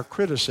higher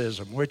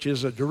criticism, which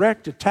is a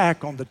direct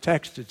attack on the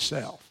text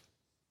itself.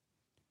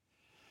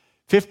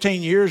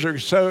 15 years or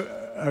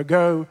so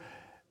ago,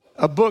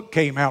 a book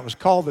came out. It was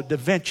called the Da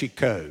Vinci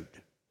Code.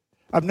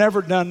 I've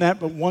never done that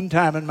but one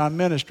time in my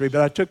ministry,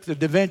 but I took the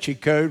Da Vinci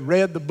Code,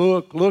 read the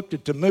book, looked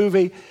at the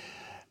movie,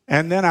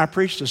 and then I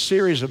preached a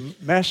series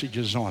of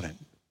messages on it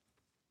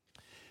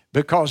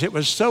because it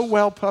was so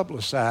well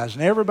publicized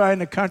and everybody in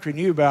the country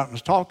knew about it and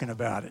was talking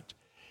about it.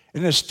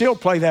 And they still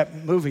play that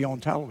movie on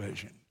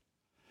television.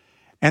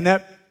 And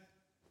that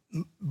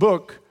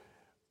book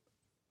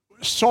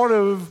sort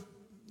of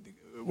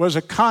was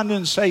a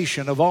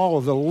condensation of all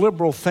of the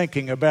liberal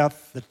thinking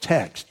about the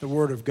text, the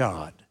Word of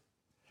God.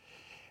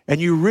 And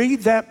you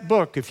read that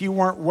book, if you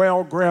weren't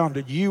well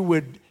grounded, you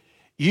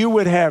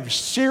would have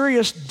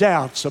serious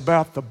doubts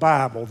about the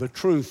Bible, the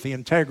truth, the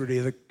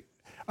integrity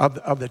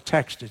of the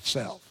text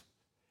itself.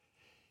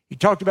 He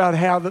talked about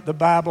how that the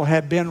Bible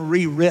had been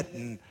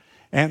rewritten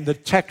and the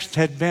text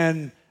had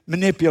been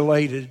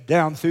manipulated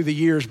down through the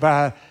years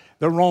by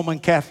the Roman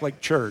Catholic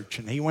Church.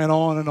 And he went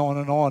on and on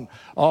and on,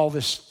 all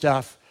this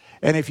stuff.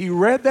 And if you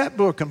read that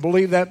book and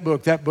believed that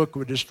book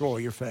would destroy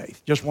your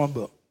faith. Just one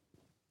book.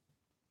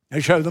 They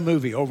show the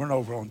movie over and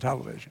over on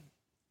television.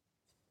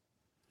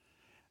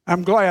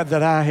 I'm glad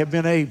that I have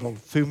been able,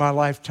 through my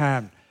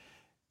lifetime,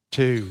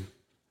 to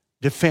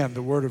defend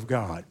the Word of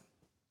God.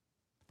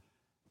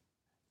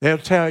 They'll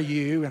tell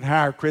you in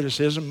higher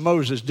criticism,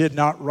 Moses did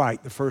not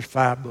write the first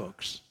 5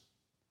 books.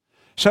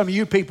 Some of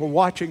you people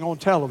watching on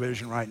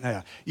television right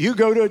now, you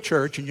go to a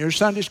church and your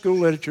Sunday school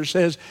literature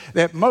says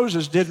that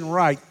Moses didn't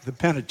write the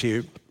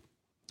Pentateuch,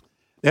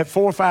 that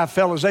 4 or 5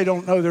 fellows, they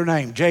don't know their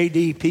name,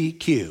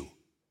 JDPQ.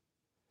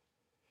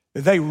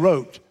 They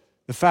wrote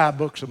the 5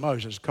 books of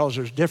Moses because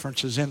there's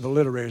differences in the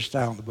literary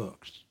style of the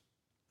books.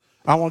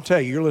 I want to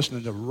tell you, you're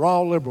listening to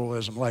raw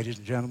liberalism, ladies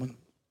and gentlemen.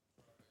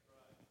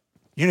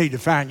 You need to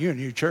find you a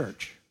new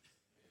church.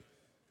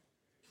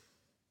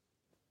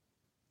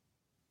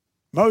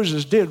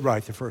 Moses did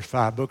write the first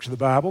 5 books of the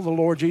Bible. The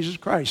Lord Jesus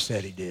Christ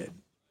said he did.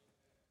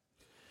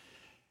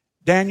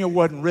 Daniel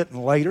wasn't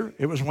written later.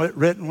 It was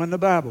written when the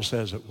Bible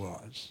says it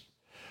was.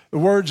 The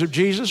words of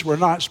Jesus were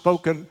not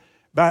spoken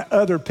by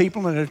other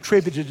people and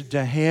attributed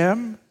to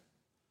him.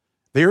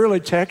 The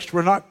early texts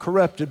were not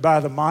corrupted by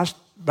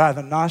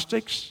the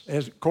Gnostics,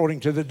 as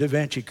according to the Da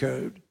Vinci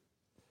Code.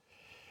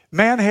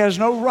 Man has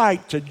no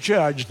right to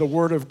judge the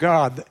Word of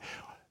God.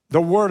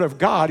 The Word of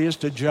God is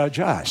to judge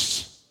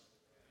us.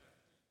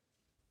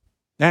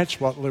 That's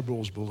what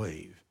liberals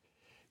believe.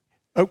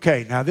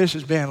 Okay, now this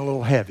has been a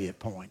little heavy at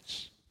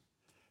points,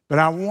 but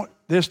I want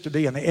this to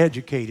be an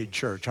educated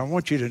church. I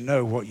want you to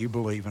know what you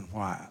believe and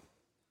why.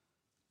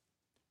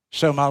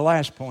 So my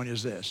last point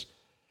is this.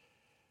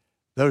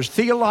 Those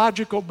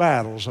theological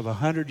battles of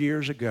 100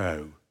 years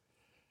ago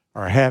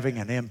are having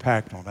an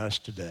impact on us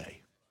today.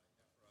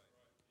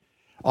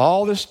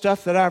 All this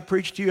stuff that I've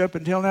preached to you up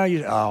until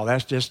now,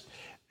 that's just,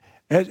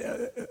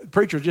 the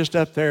preacher's just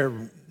up there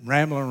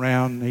rambling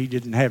around. He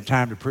didn't have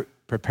time to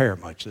prepare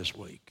much this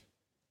week.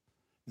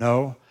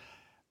 No,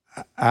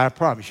 I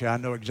promise you, I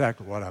know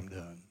exactly what I'm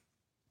doing.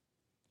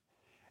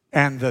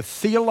 And the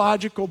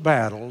theological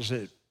battles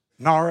that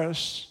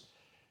Norris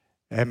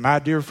and my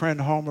dear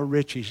friend Homer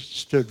Ritchie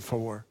stood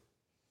for,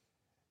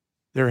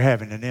 they're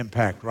having an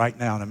impact right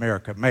now in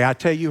America. May I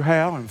tell you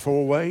how? In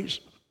 4 ways.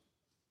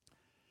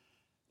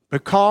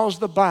 Because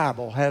the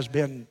Bible has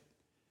been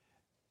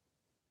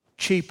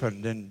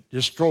cheapened and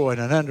destroyed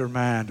and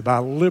undermined by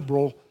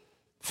liberal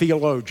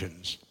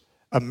theologians,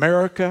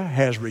 America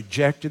has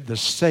rejected the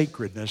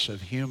sacredness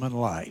of human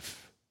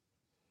life.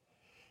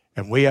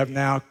 And we have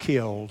now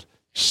killed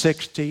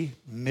 60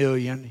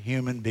 million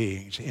human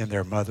beings in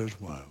their mother's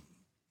womb.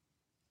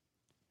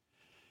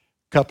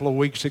 A couple of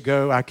weeks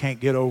ago, I can't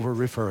get over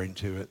referring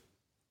to it,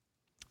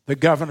 the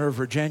governor of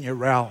Virginia,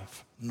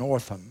 Ralph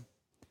Northam,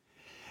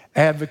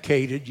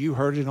 advocated, you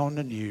heard it on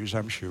the news,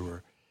 I'm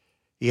sure,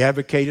 he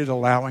advocated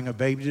allowing a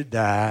baby to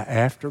die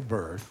after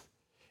birth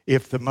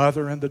if the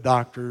mother and the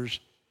doctors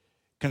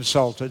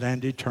consulted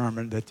and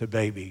determined that the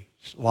baby's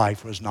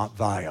life was not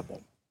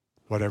viable,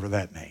 whatever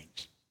that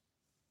means.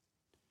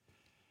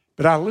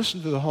 But I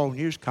listened to the whole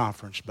news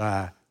conference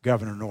by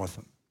Governor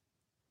Northam.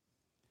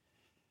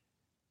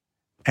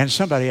 And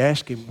somebody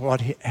asked him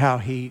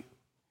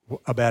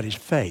about his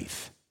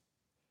faith.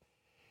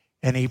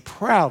 And he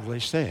proudly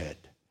said,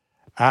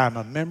 I'm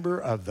a member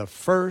of the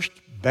First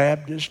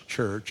Baptist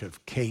Church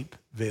of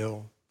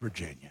Capeville,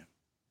 Virginia.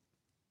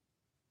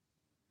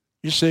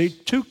 You see,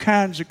 2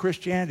 kinds of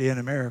Christianity in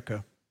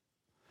America.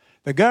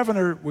 The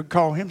governor would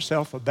call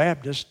himself a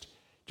Baptist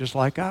just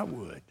like I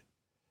would.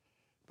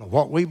 But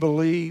what we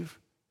believe,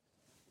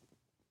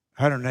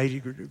 180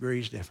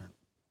 degrees different.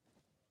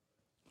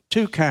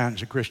 2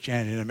 kinds of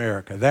Christianity in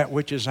America. That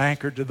which is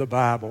anchored to the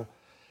Bible,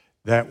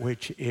 that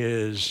which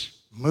is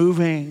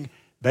moving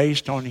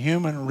based on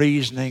human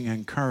reasoning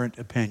and current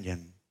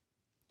opinion.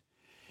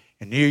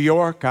 In New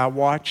York, I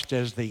watched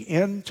as the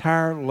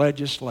entire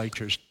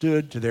legislature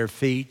stood to their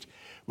feet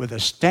with a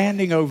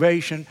standing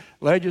ovation,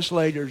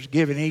 legislators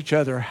giving each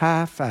other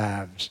high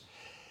fives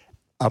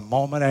a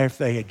moment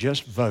after they had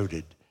just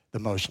voted the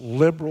most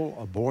liberal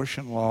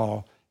abortion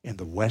law in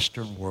the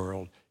Western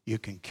world. You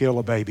can kill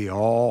a baby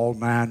all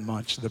 9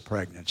 months of the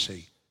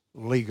pregnancy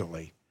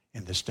legally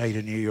in the state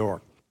of New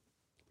York.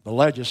 The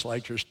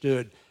legislature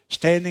stood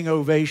standing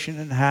ovation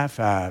and high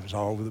fives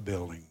all over the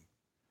building.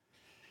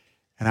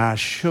 And I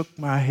shook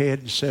my head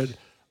and said,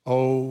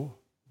 oh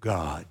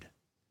God,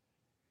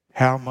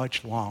 how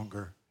much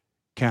longer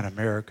can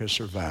America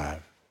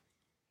survive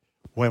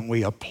when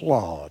we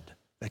applaud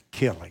the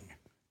killing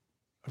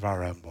of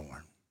our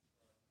unborn?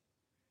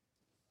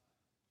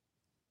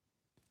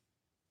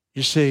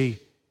 You see,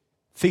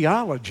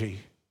 theology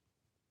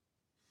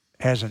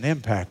has an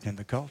impact in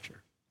the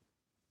culture.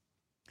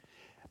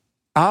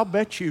 I'll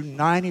bet you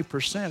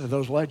 90% of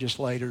those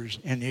legislators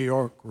in New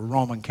York were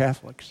Roman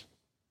Catholics.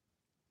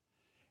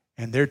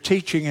 And their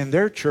teaching in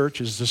their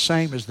church is the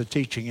same as the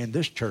teaching in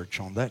this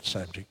church on that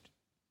subject.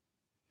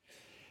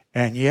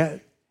 And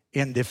yet,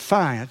 in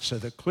defiance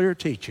of the clear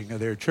teaching of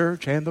their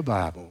church and the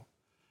Bible,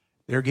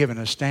 they're given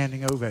a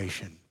standing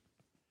ovation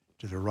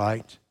to the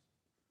right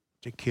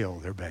to kill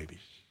their babies.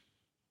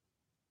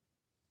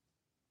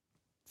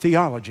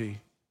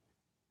 Theology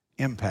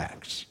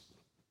impacts.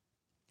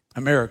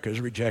 America is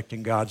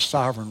rejecting God's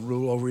sovereign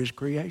rule over His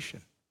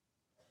creation.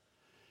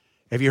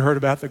 Have you heard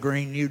about the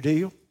Green New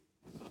Deal?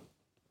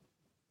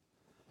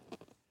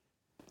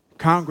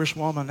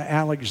 Congresswoman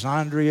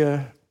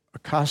Alexandria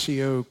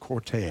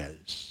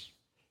Ocasio-Cortez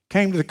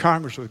came to the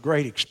Congress with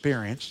great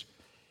experience.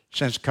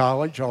 Since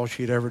college, all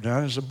she'd ever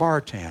done is a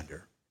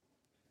bartender.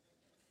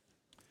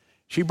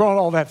 She brought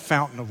all that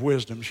fountain of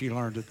wisdom she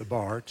learned at the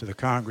bar to the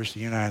Congress of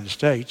the United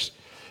States,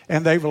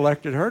 and they've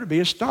elected her to be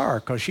a star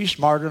because she's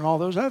smarter than all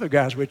those other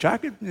guys, which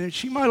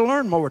she might have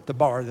learned more at the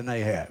bar than they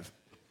have.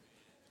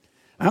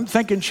 I'm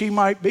thinking she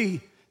might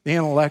be the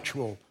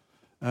intellectual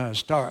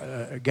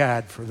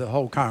guide for the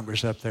whole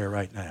Congress up there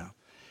right now.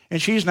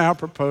 And she's now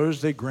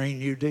proposed the Green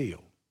New Deal.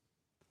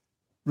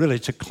 Really,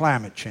 it's a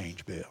climate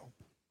change bill.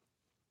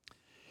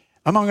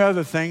 Among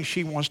other things,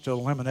 she wants to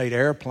eliminate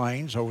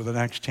airplanes over the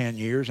next 10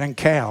 years and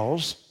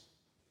cows.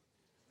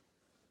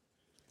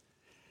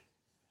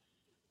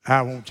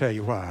 I won't tell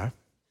you why.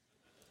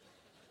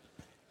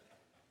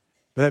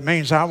 But that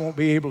means I won't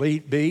be able to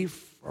eat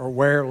beef or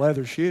wear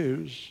leather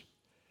shoes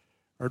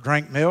or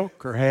drink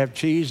milk or have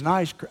cheese and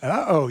ice cream.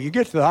 Uh-oh, you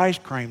get to the ice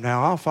cream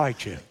now, I'll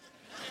fight you.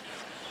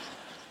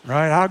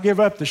 Right? I'll give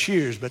up the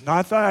shoes, but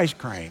not the ice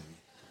cream.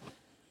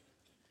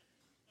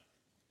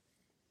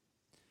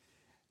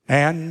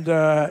 And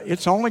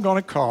it's only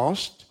going to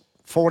cost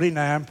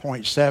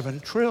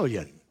 $49.7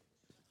 trillion.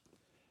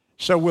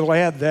 So we'll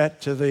add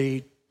that to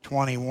the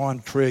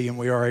 $21 trillion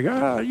we already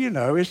got.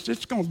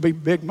 It's going to be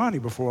big money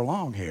before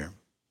long here.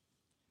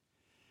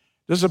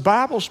 Does the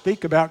Bible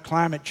speak about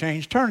climate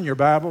change? Turn in your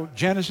Bible,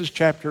 Genesis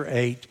chapter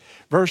 8,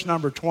 verse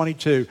number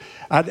 22.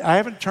 I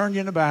haven't turned you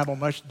in the Bible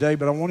much today,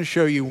 but I want to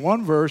show you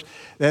one verse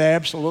that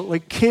absolutely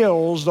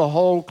kills the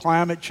whole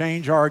climate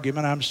change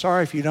argument. I'm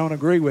sorry if you don't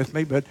agree with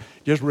me, but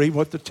just read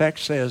what the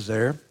text says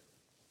there.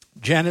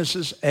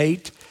 Genesis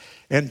 8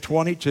 and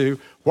 22.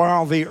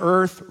 While the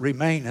earth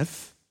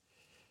remaineth,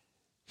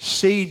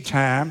 seed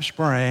time,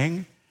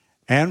 spring,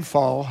 and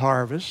fall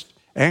harvest,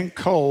 and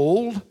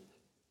cold,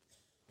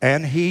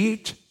 and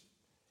heat,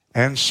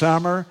 and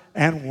summer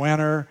and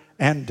winter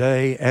and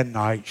day and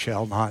night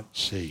shall not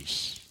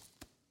cease.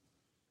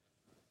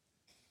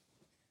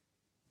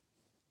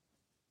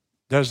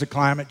 Does the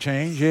climate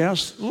change?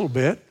 Yes, a little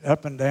bit,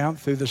 up and down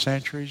through the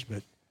centuries,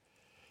 but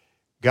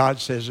God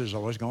says there's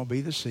always going to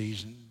be the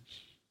seasons.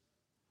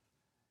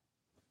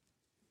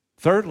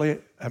 Thirdly,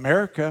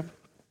 America,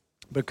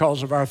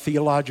 because of our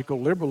theological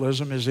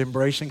liberalism, is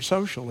embracing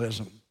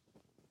socialism.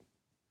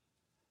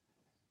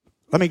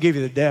 Let me give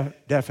you the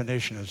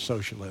definition of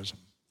socialism.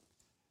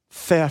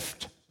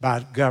 Theft by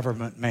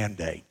government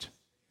mandate.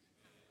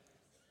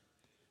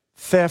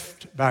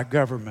 Theft by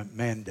government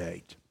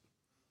mandate.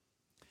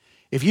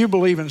 If you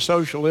believe in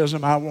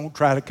socialism, I won't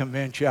try to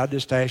convince you. I'll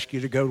just ask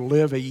you to go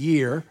live a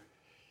year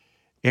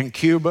in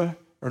Cuba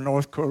or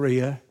North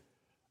Korea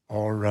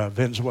or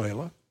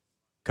Venezuela.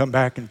 Come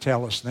back and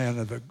tell us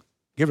then,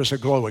 give us a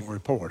glowing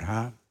report,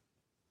 huh?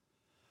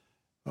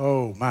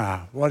 Oh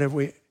my, what have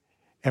we...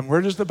 And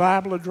where does the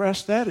Bible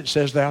address that? It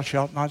says, thou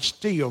shalt not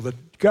steal. The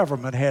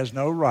government has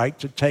no right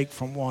to take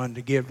from one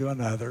to give to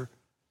another,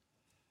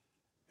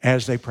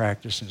 as they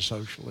practice in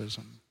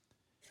socialism.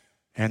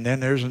 And then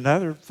there's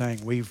another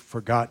thing. We've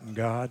forgotten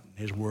God and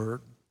His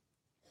Word.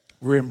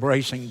 We're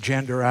embracing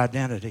gender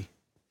identity.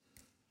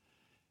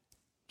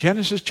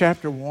 Genesis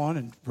chapter 1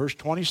 and verse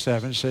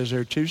 27 says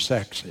there are two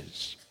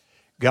sexes.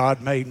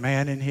 God made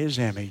man in His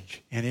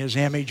image. In His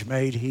image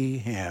made He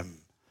him.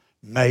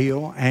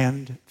 Male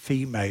and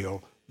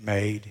female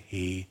made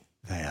He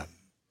them.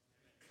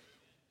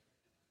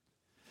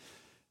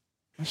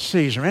 Let's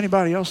see, is there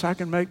anybody else I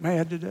can make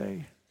mad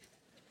today?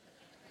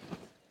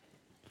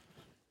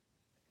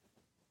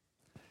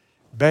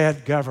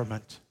 Bad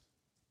government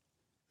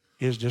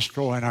is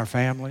destroying our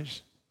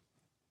families,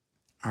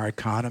 our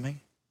economy,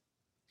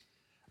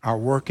 our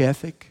work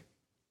ethic,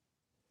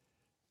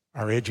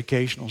 our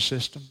educational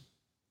system.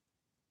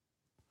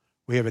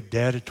 We have a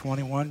debt of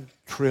 $21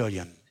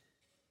 trillion,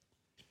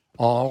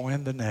 all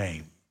in the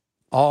name,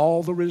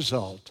 all the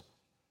result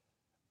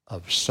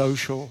of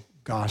social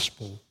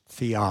gospel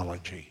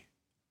theology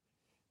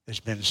that's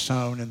been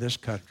sown in this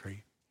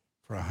country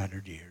for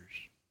 100 years.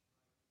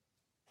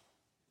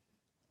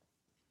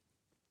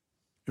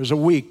 It was a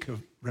week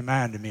of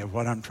reminding me of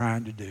what I'm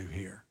trying to do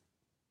here.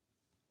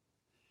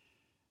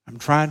 I'm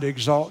trying to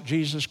exalt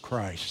Jesus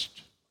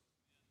Christ.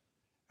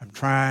 I'm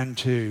trying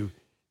to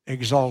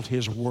exalt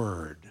His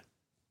Word.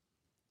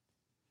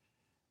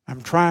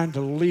 I'm trying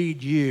to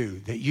lead you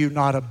that you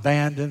not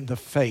abandon the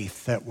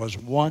faith that was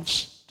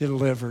once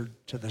delivered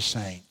to the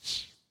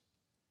saints.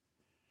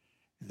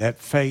 That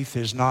faith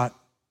is not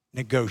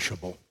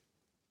negotiable.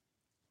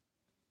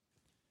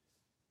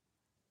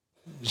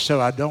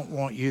 So I don't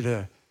want you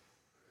to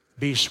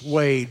be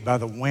swayed by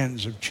the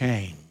winds of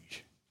change.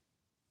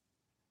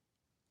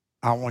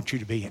 I want you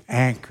to be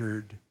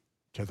anchored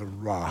to the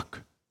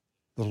rock,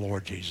 the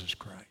Lord Jesus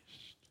Christ.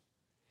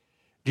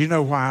 Do you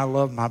know why I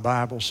love my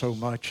Bible so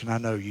much? And I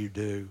know you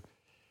do.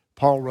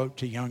 Paul wrote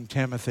to young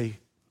Timothy.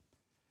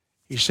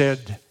 He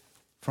said,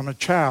 from a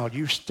child,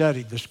 you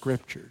studied the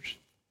Scriptures.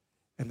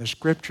 And the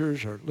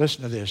Scriptures are,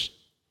 listen to this,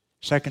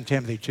 2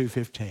 Timothy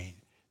 2:15.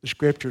 The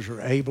Scriptures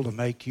are able to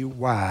make you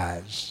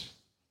wise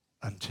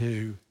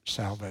unto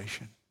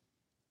salvation.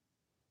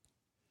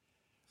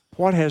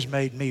 What has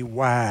made me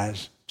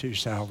wise to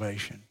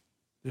salvation?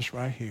 This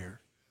right here.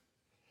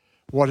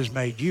 What has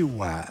made you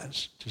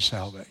wise to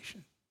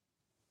salvation?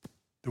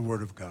 The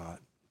Word of God.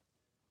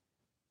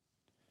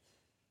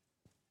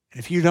 And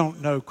if you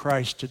don't know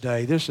Christ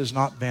today, this has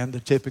not been the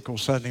typical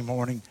Sunday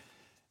morning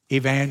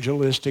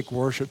evangelistic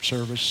worship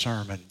service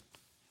sermon.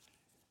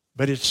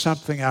 But it's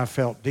something I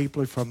felt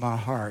deeply from my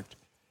heart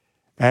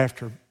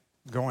after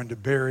going to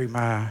bury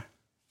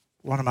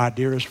one of my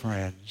dearest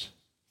friends,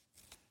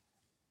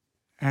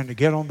 and to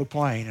get on the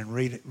plane and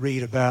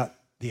read about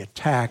the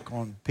attack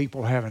on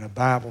people having a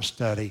Bible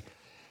study.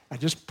 I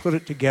just put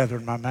it together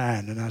in my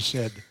mind, and I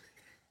said,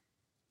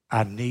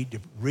 I need to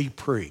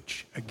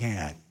re-preach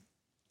again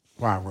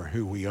why we're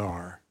who we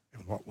are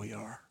and what we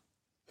are.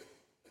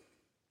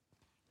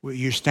 Will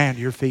you stand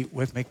to your feet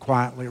with me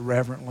quietly,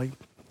 reverently?